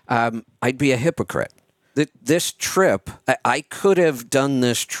be, I'd be a hypocrite. This trip, I could have done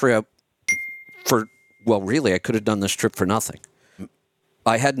this trip I could have done this trip for nothing.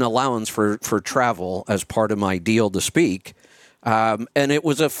 I had an allowance for travel as part of my deal to speak, and it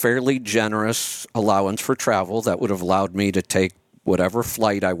was a fairly generous allowance for travel that would have allowed me to take whatever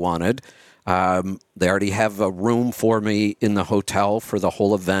flight I wanted. They already have a room for me in the hotel for the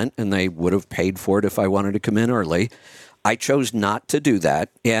whole event, and they would have paid for it if I wanted to come in early. I chose not to do that,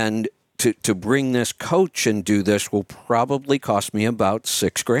 and to bring this coach and do this will probably cost me about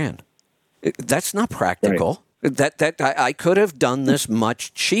 $6,000. That's not practical. Right. I could have done this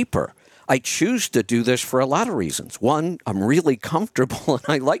much cheaper. I choose to do this for a lot of reasons. One, I'm really comfortable and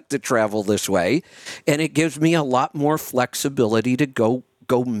I like to travel this way, and it gives me a lot more flexibility to go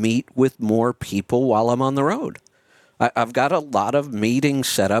meet with more people while I'm on the road. I've got a lot of meetings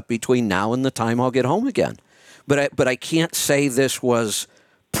set up between now and the time I'll get home again. But I can't say this was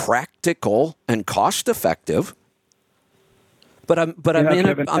practical and cost effective. But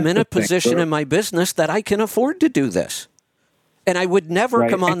I'm in a position in my business that I can afford to do this. And I would never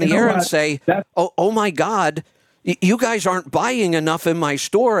come on the air and say, oh my God, you guys aren't buying enough in my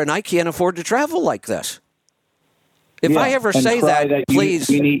store and I can't afford to travel like this. If I ever say that, please.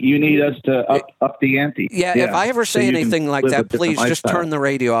 You need us to up the ante. Yeah, if I ever say anything like that, please just turn the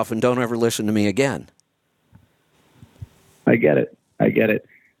radio off and don't ever listen to me again. I get it.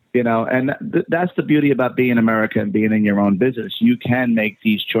 You know, and that's the beauty about being American and being in your own business. You can make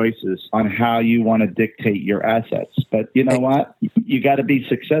these choices on how you want to dictate your assets. But you know what? You got to be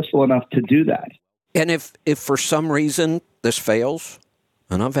successful enough to do that. And if for some reason this fails,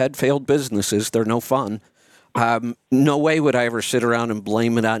 and I've had failed businesses, they're no fun, no way would I ever sit around and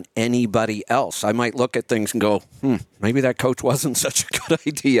blame it on anybody else. I might look at things and go, maybe that coach wasn't such a good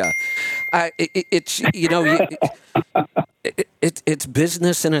idea. It's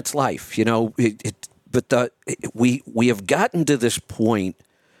business and it's life, you know. We have gotten to this point,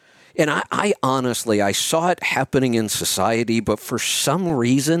 and I honestly saw it happening in society, but for some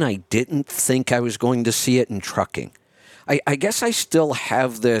reason I didn't think I was going to see it in trucking. I guess I still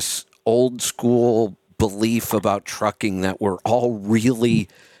have this old school belief about trucking that we're all really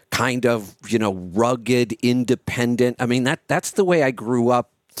kind of, you know, rugged, independent. I mean, that's the way I grew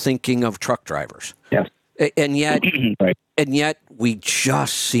up thinking of truck drivers. Yes. And yet, and yet we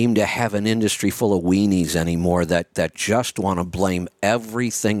just seem to have an industry full of weenies anymore that just want to blame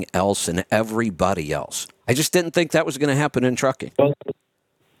everything else and everybody else. I just didn't think that was going to happen in trucking.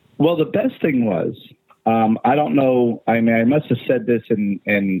 Well, the best thing was, I don't know. I mean, I must have said this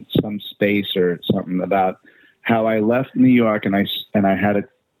in some space or something about how I left New York and I had a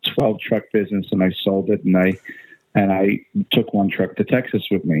 12 truck business and I sold it and I took one truck to Texas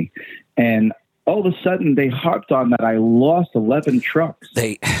with me, and all of a sudden they harped on that I lost 11 trucks.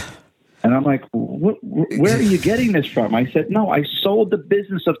 And I'm like, where are you getting this from? I said, no, I sold the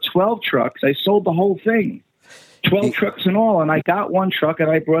business of 12 trucks. I sold the whole thing, 12 trucks in all, and I got one truck and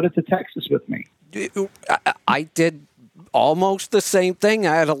I brought it to Texas with me. I did almost the same thing.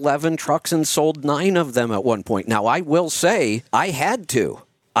 I had 11 trucks and sold 9 of them at one point. Now, I will say I had to.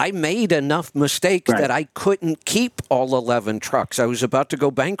 I made enough mistakes that I couldn't keep all 11 trucks. I was about to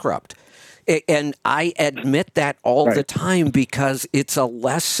go bankrupt. And I admit that all the time because it's a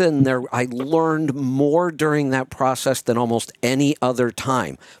lesson there. I learned more during that process than almost any other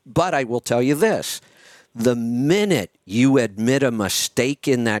time. But I will tell you this. The minute you admit a mistake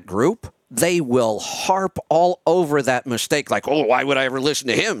in that group, they will harp all over that mistake. Like, oh, why would I ever listen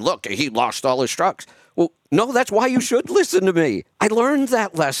to him? Look, he lost all his trucks. Well, no, that's why you should listen to me. I learned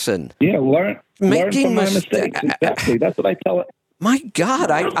that lesson. Yeah, learn from my mistakes. Exactly. That's what I tell it. My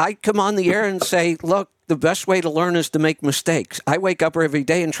God, I come on the air and say, look, the best way to learn is to make mistakes. I wake up every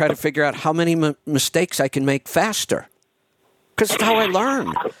day and try to figure out how many mistakes I can make faster. Because that's how I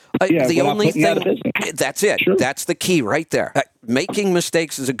learn. The only thing, that's it. Sure. That's the key right there. Making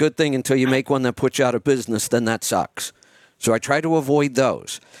mistakes is a good thing until you make one that puts you out of business, then that sucks. So I try to avoid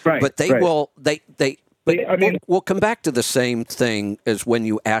those. But they will, But I mean, we'll come back to the same thing as when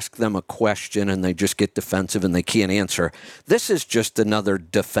you ask them a question and they just get defensive and they can't answer. This is just another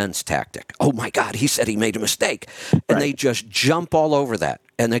defense tactic. Oh, my God, he said he made a mistake. And they just jump all over that.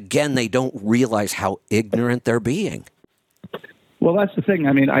 And again, they don't realize how ignorant they're being. well, that's the thing.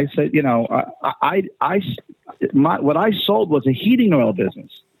 I mean, I said, what I sold was a heating oil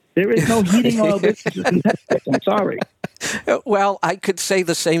business. There is no heating oil business in Texas. I'm sorry. Well, I could say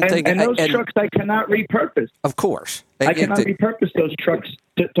the same thing. And those trucks I cannot repurpose. Of course. I cannot repurpose those trucks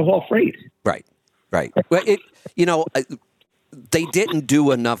to haul freight. Right. Well, they didn't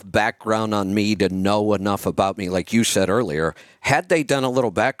do enough background on me to know enough about me, like you said earlier. Had they done a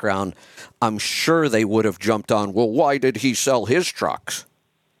little background, I'm sure they would have jumped on, well, why did he sell his trucks?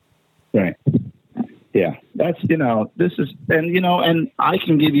 Right. Yeah, that's, this is, and I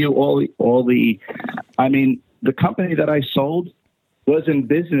can give you all the, I mean, the company that I sold was in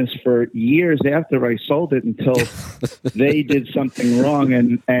business for years after I sold it until they did something wrong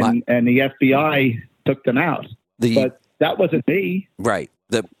and the FBI took them out. But that wasn't me. Right.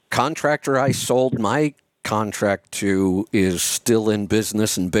 The contractor I sold my contract to is still in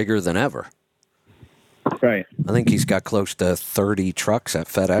business and bigger than ever. Right. I think he's got close to 30 trucks at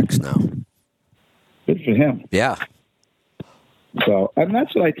FedEx now. Good for him. Yeah. So, and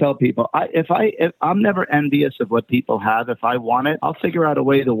that's what I tell people. If I'm never envious of what people have. If I want it, I'll figure out a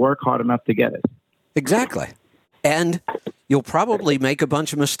way to work hard enough to get it. Exactly. And you'll probably make a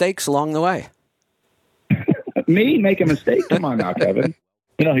bunch of mistakes along the way. Me make a mistake? Come on now, Kevin.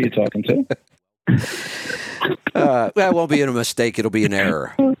 You know who you're talking to. Well, it won't be a mistake. It'll be an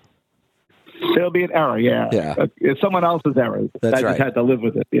error. It'll be an error, yeah. It's someone else's error. That's I right. just had to live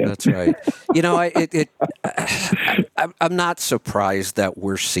with it. Yeah. That's right. I'm not surprised that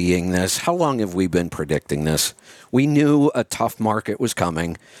we're seeing this. How long have we been predicting this? We knew a tough market was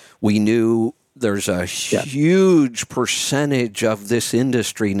coming. We knew there's a huge percentage of this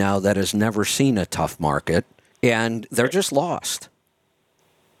industry now that has never seen a tough market, and they're just lost.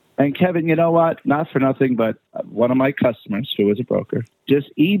 And Kevin, you know what? Not for nothing, but one of my customers, who was a broker, just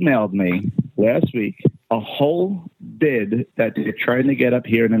emailed me last week a whole bid that they're trying to get up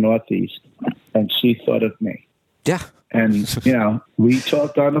here in the Northeast, and she thought of me. Yeah. And, we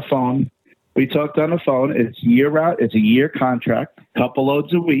talked on the phone. It's year out. It's a year contract, couple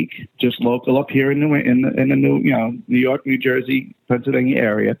loads a week, just local up here in the New York, New Jersey, Pennsylvania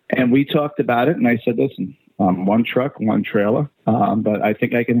area. And we talked about it, and I said, listen, one truck, one trailer, but I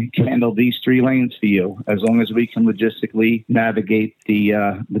think I can handle these 3 lanes for you as long as we can logistically navigate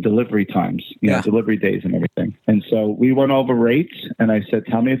the delivery times, delivery days and everything. And so we went over rates, and I said,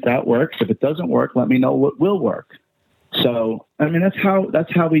 tell me if that works. If it doesn't work, let me know what will work. So, I mean, that's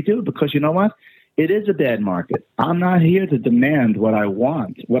how we do, because you know what? It is a bad market. I'm not here to demand what I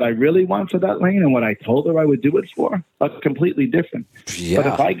want. What I really want for that lane and what I told her I would do it for are completely different. Yeah.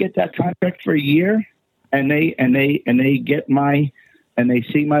 But if I get that contract for a year, and they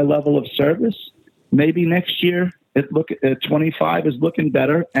see my level of service, maybe next year 25 is looking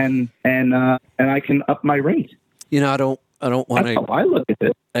better, and I can up my rate. I don't want to. That's how I look at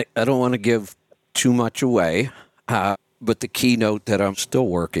it. I don't want to give too much away, but the keynote that I'm still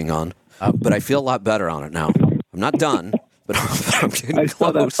working on. But I feel a lot better on it now. I'm not done, but I'm getting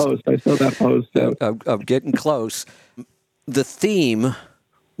close. I saw that post. I'm getting close. The theme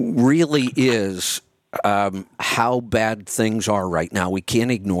really is how bad things are right now. We can't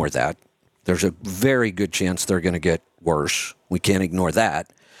ignore that. There's a very good chance they're going to get worse. We can't ignore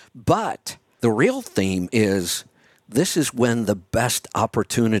that. But the real theme is this is when the best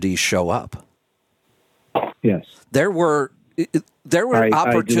opportunities show up. Yes. There were I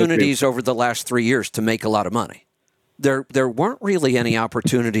opportunities over the last 3 years to make a lot of money. There weren't really any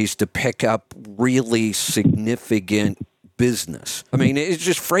opportunities to pick up really significant business. I mean, it's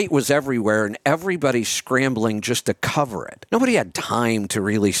just freight was everywhere and everybody's scrambling just to cover it. Nobody had time to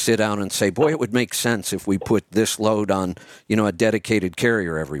really sit down and say, boy, it would make sense if we put this load on, a dedicated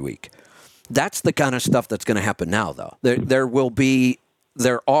carrier every week. That's the kind of stuff that's going to happen now, though.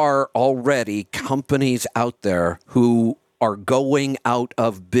 There are already companies out there who are going out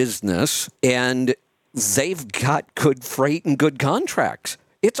of business, and they've got good freight and good contracts.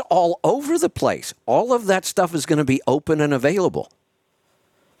 It's all over the place. All of that stuff is going to be open and available.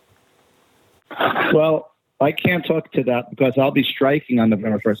 Well, I can't talk to that because I'll be striking on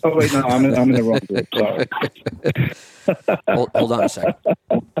November 1st. Oh, wait, no, I'm in the wrong group. Sorry. Hold on a second.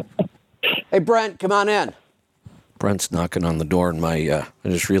 Hey, Brent, come on in. Brent's knocking on the door, and I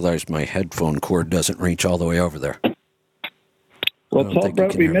just realized my headphone cord doesn't reach all the way over there. Well, tell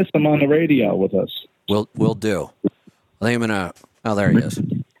Brent we miss him on the radio with us. We'll do. I think I'm going to... Oh, there he is.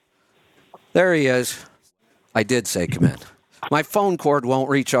 There he is. I did say come in. My phone cord won't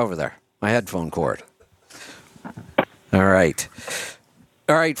reach over there. My headphone cord. All right.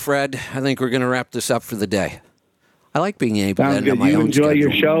 All right, Fred. I think we're going to wrap this up for the day. I like being able to Sounds end good. on my You own enjoy schedule.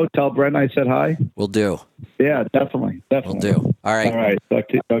 your show. Tell Brent I said hi. We'll do. Yeah, definitely. We'll do. All right. All right.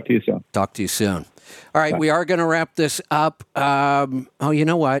 Talk to you soon. Talk to you soon. All right, we are going to wrap this up. You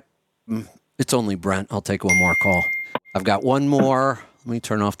know what? It's only Brent. I'll take one more call. I've got one more. Let me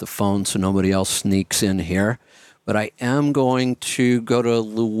turn off the phone so nobody else sneaks in here. But I am going to go to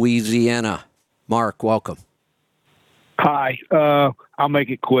Louisiana. Mark, welcome. Hi. I'll make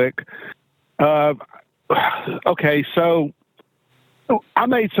it quick. Okay, so I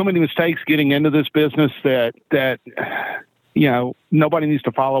made so many mistakes getting into this business that nobody needs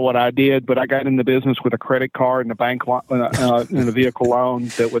to follow what I did, but I got in the business with a credit card and a bank and a vehicle loan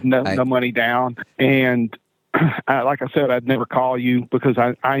that with no money down. And like I said, I'd never call you because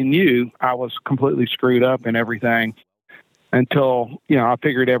I knew I was completely screwed up and everything until, I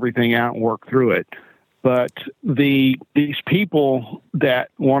figured everything out and worked through it. But these people that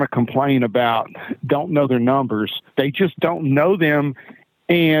want to complain about don't know their numbers. They just don't know them.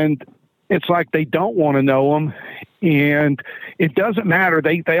 And it's like they don't want to know them. And it doesn't matter.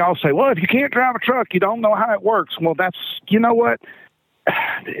 They all say, well, if you can't drive a truck, you don't know how it works. Well, that's, you know what?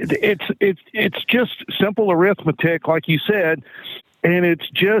 It's just simple arithmetic, like you said. And it's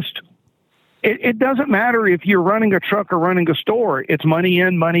just, it doesn't matter if you're running a truck or running a store. It's money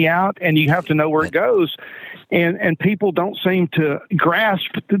in, money out, and you have to know where it goes. And people don't seem to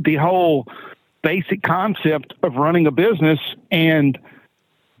grasp the whole basic concept of running a business. And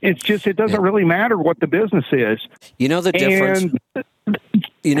it's just, it doesn't really matter what the business is. You know the difference?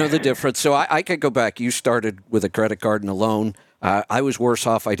 You know the difference. So I could go back. You started with a credit card and a loan. I was worse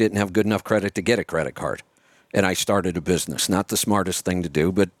off. I didn't have good enough credit to get a credit card. And I started a business. Not the smartest thing to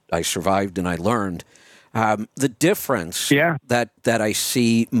do, but I survived and I learned. The difference that I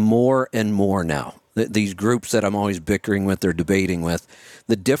see more and more now, these groups that I'm always bickering with or debating with,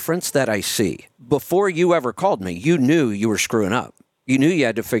 the difference that I see, before you ever called me, you knew you were screwing up. You knew you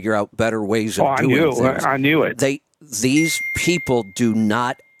had to figure out better ways of doing things. I knew it. These people do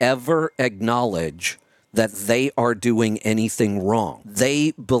not ever acknowledge that they are doing anything wrong.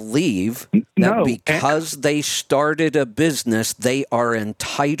 They believe that because they started a business, they are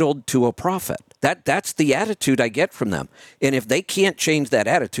entitled to a profit. That's the attitude I get from them. And if they can't change that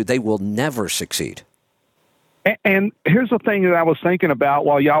attitude, they will never succeed. And here's the thing that I was thinking about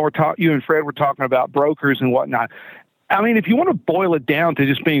while you and Fred were talking about brokers and whatnot. I mean, if you want to boil it down to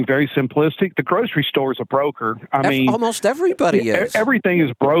just being very simplistic, the grocery store is a broker. I mean, almost everybody is. Everything is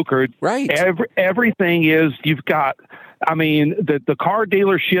brokered. Right. Everything is, you've got, I mean, the car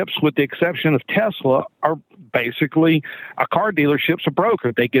dealerships, with the exception of Tesla, are basically a car dealership's a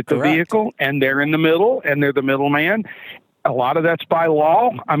broker. They get the vehicle and they're in the middle and they're the middleman. A lot of that's by law.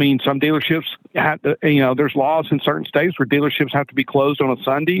 I mean, some dealerships have to, there's laws in certain states where dealerships have to be closed on a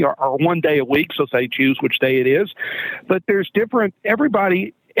Sunday or one day a week. So they choose which day it is. But there's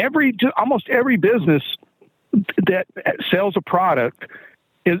almost every business that sells a product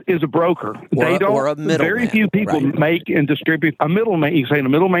is a broker. Or a middleman. Very few people make and distribute a middleman. You can say a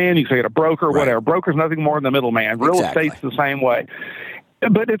middleman, you can say a broker, whatever. Broker's nothing more than a middleman. Real estate's the same way.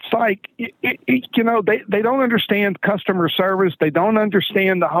 But it's like, they don't understand customer service. They don't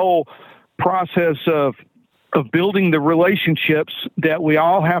understand the whole process of building the relationships that we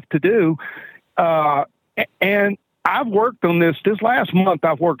all have to do. And I've worked on this last month.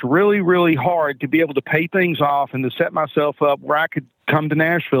 I've worked really, really hard to be able to pay things off and to set myself up where I could come to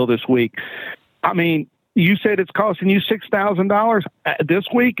Nashville this week. I mean, you said it's costing you $6,000 this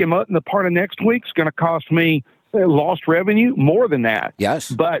week, and the part of next week is going to cost me lost revenue more than that. Yes,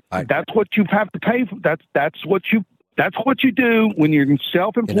 but that's what you have to pay for. That's what you do when you're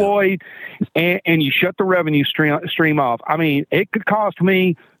self-employed and you shut the revenue stream off. I mean, it could cost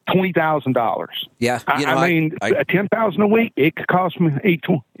me $20,000. Yeah, I mean, $10,000 a week. It could cost me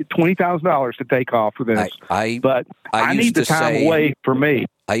 $20,000 to take off for this. But I need the time away for me.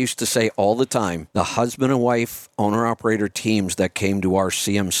 I used to say all the time, the husband and wife owner-operator teams that came to our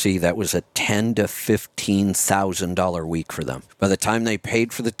CMC, that was a $10,000 to $15,000 week for them. By the time they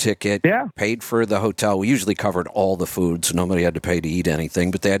paid for the ticket, paid for the hotel, we usually covered all the food, so nobody had to pay to eat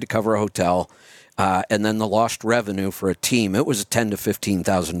anything, but they had to cover a hotel, and then the lost revenue for a team. It was a $10,000 to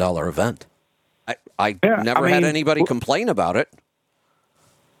 $15,000 event. I never had anybody complain about it.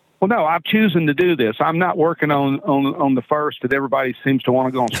 Well, no, I'm choosing to do this. I'm not working on the first that everybody seems to want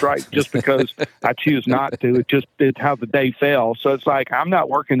to go on strike just because I choose not to. It's how the day fell. So it's like I'm not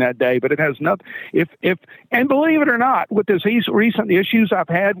working that day, but it has nothing. And believe it or not, with these recent issues I've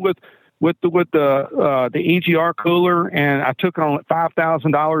had with with the EGR cooler, and I took on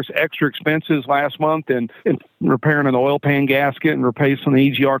 $5,000 extra expenses last month in repairing an oil pan gasket and replacing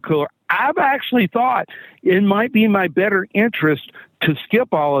the EGR cooler. I've actually thought it might be in my better interest to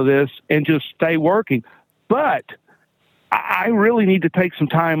skip all of this and just stay working, but I really need to take some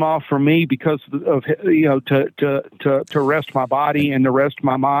time off for me because of to rest my body and to rest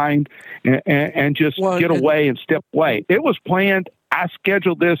my mind and just get away and step away. It was planned. I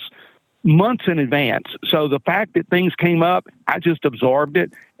scheduled this months in advance. So the fact that things came up, I just absorbed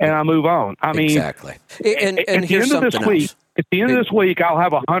it and I move on. I mean, exactly. And at the end of this week, else. At the end of this week, I'll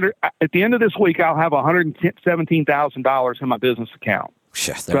have $117,000 in my business account.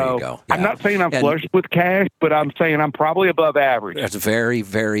 There you go. Yeah. I'm not saying I'm flush with cash, but I'm saying I'm probably above average. That's very,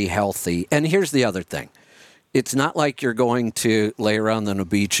 very healthy. And here's the other thing. It's not like you're going to lay around on the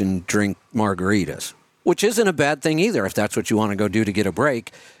beach and drink margaritas, which isn't a bad thing either if that's what you want to go do to get a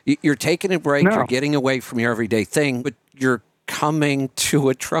break. You're taking a break. No. You're getting away from your everyday thing, but you're coming to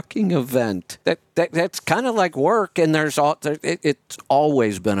a trucking event. That's kind of like work, and it's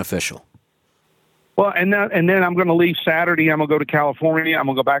always beneficial. Well, and then I'm going to leave Saturday. I'm going to go to California. I'm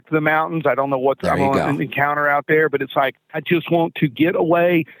going to go back to the mountains. I don't know what I'm going to encounter out there, but it's like I just want to get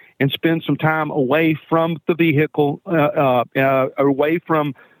away and spend some time away from the vehicle, away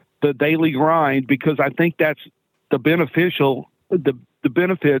from the daily grind, because I think that's the beneficial. The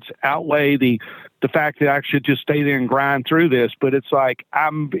benefits outweigh the fact that I should just stay there and grind through this. But it's like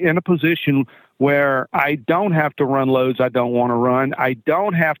I'm in a position where I don't have to run loads I don't want to run. I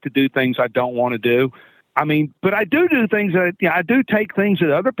don't have to do things I don't want to do. I mean, but I do things that I do take things that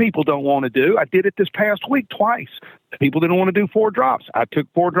other people don't want to do. I did it this past week twice. People didn't want to do 4 drops. I took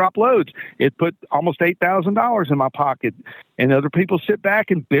 4 drop loads. It put almost $8,000 in my pocket, and other people sit back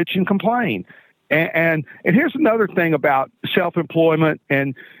and bitch and complain. And here's another thing about self-employment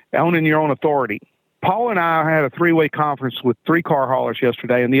and owning your own authority. Paul and I had a 3-way conference with 3 car haulers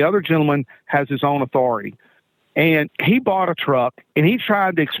yesterday, and the other gentleman has his own authority. And he bought a truck, and he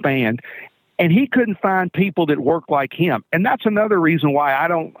tried to expand, and he couldn't find people that work like him. And that's another reason why I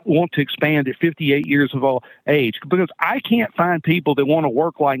don't want to expand at 58 years of age, because I can't find people that want to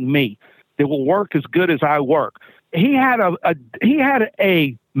work like me, that will work as good as I work. He had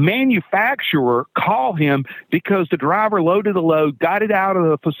a manufacturer call him because the driver loaded the load, got it out of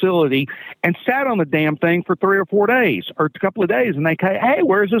the facility, and sat on the damn thing for 3 or 4 days or a couple of days. And they say, hey,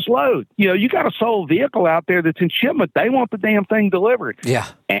 where's this load? You know, you got a sold vehicle out there that's in shipment. They want the damn thing delivered. Yeah.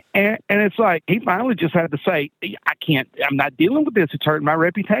 And it's like, he finally just had to say, I'm not dealing with this. It's hurting my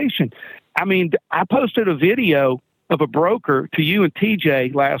reputation. I mean, I posted a video of a broker to you and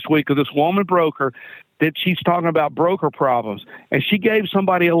TJ last week of this woman broker that she's talking about broker problems. And she gave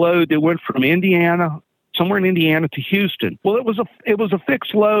somebody a load that went from somewhere in Indiana to Houston. Well, it was a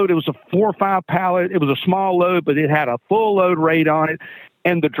fixed load. It was a 4 or 5 pallet. It was a small load, but it had a full load rate on it.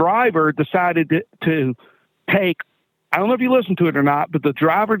 And the driver decided to take, I don't know if you listened to it or not, but the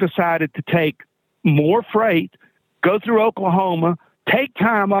driver decided to take more freight, go through Oklahoma, take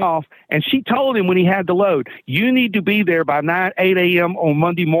time off, and she told him when he had the load, you need to be there by 8 a.m. on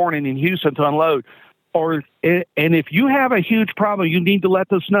Monday morning in Houston to unload. And if you have a huge problem, you need to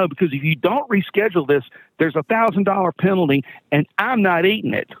let us know, because if you don't reschedule this, there's a $1,000 penalty, and I'm not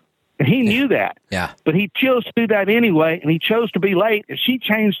eating it. And he knew that. Yeah. But he chose to do that anyway, and he chose to be late, and she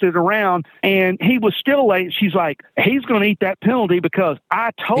changed it around, and he was still late. She's like, he's going to eat that penalty because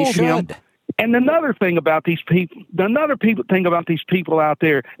I told him. And another thing about these people, out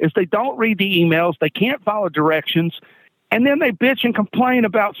there is they don't read the emails, they can't follow directions, and then they bitch and complain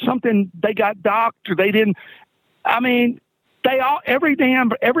about something they got docked or they didn't. I mean, every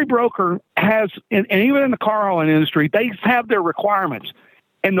broker has, and even in the car hauling industry, they have their requirements.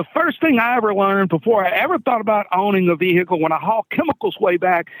 And the first thing I ever learned before I ever thought about owning a vehicle when I haul chemicals way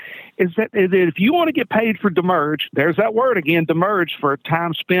back is that if you want to get paid for demurrage, there's that word again, demurrage, for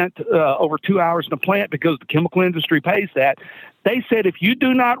time spent over 2 hours in the plant, because the chemical industry pays that. They said if you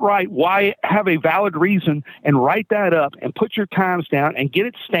do not have a valid reason and write that up and put your times down and get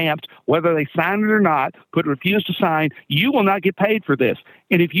it stamped, whether they sign it or not, refuse to sign, you will not get paid for this.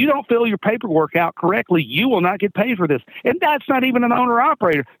 And if you don't fill your paperwork out correctly, you will not get paid for this. And that's not even an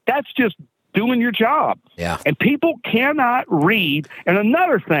owner-operator. That's just doing your job. Yeah. And people cannot read. And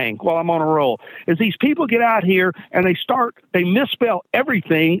another thing, while I'm on a roll, is these people get out here and they misspell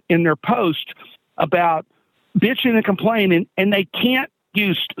everything in their post about bitching and complaining, and they can't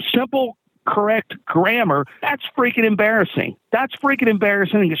use simple, correct grammar. That's freaking embarrassing.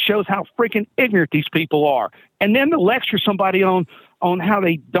 And it shows how freaking ignorant these people are. And then to lecture somebody on how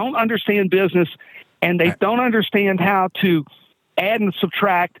they don't understand business and they don't understand how to add and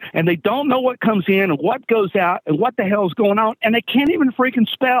subtract, and they don't know what comes in and what goes out and what the hell's going on, and they can't even freaking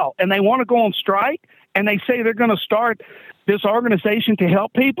spell, and they want to go on strike, and they say they're going to start this organization to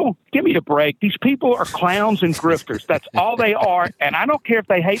help people. Give me a break. These people are clowns and grifters. That's all they are, and I don't care if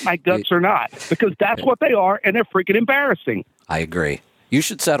they hate my guts or not, because that's what they are, and they're freaking embarrassing. I agree. You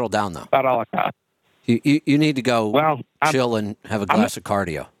should settle down, though. About all I got. You need to go chill and have a glass of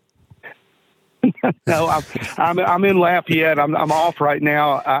cardio. No, I'm in Lafayette. I'm off right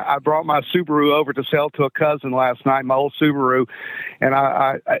now. I brought my Subaru over to sell to a cousin last night, my old Subaru. And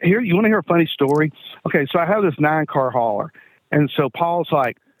I here, you want to hear a funny story? Okay, so I have this 9-car hauler. And so Paul's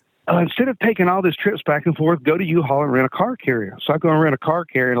like, instead of taking all these trips back and forth, go to U-Haul and rent a car carrier. So I go and rent a car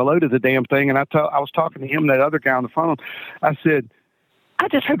carrier, and I loaded the damn thing. And I was talking to him and that other guy on the phone. I said, I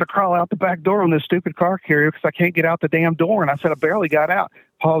just had to crawl out the back door on this stupid car carrier because I can't get out the damn door. And I said, I barely got out.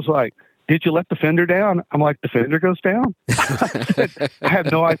 Paul's like, did you let the fender down? I'm like, the fender goes down? I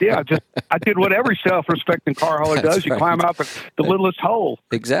had no idea. I did what every self-respecting car hauler does. You climb out the littlest hole.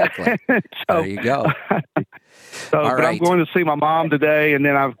 Exactly. There you go. But I'm going to see my mom today, and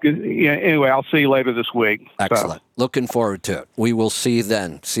then anyway, I'll see you later this week. Excellent. So. Looking forward to it. We will see you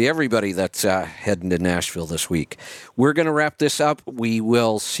then. See everybody that's heading to Nashville this week. We're going to wrap this up. We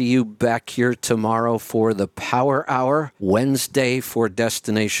will see you back here tomorrow for the Power Hour, Wednesday for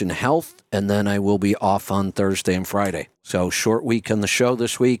Destination Health, and then I will be off on Thursday and Friday. So short week on the show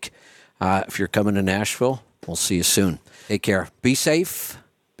this week. If you're coming to Nashville, we'll see you soon. Take care. Be safe.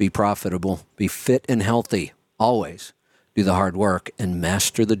 Be profitable. Be fit and healthy. Always do the hard work and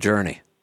master the journey.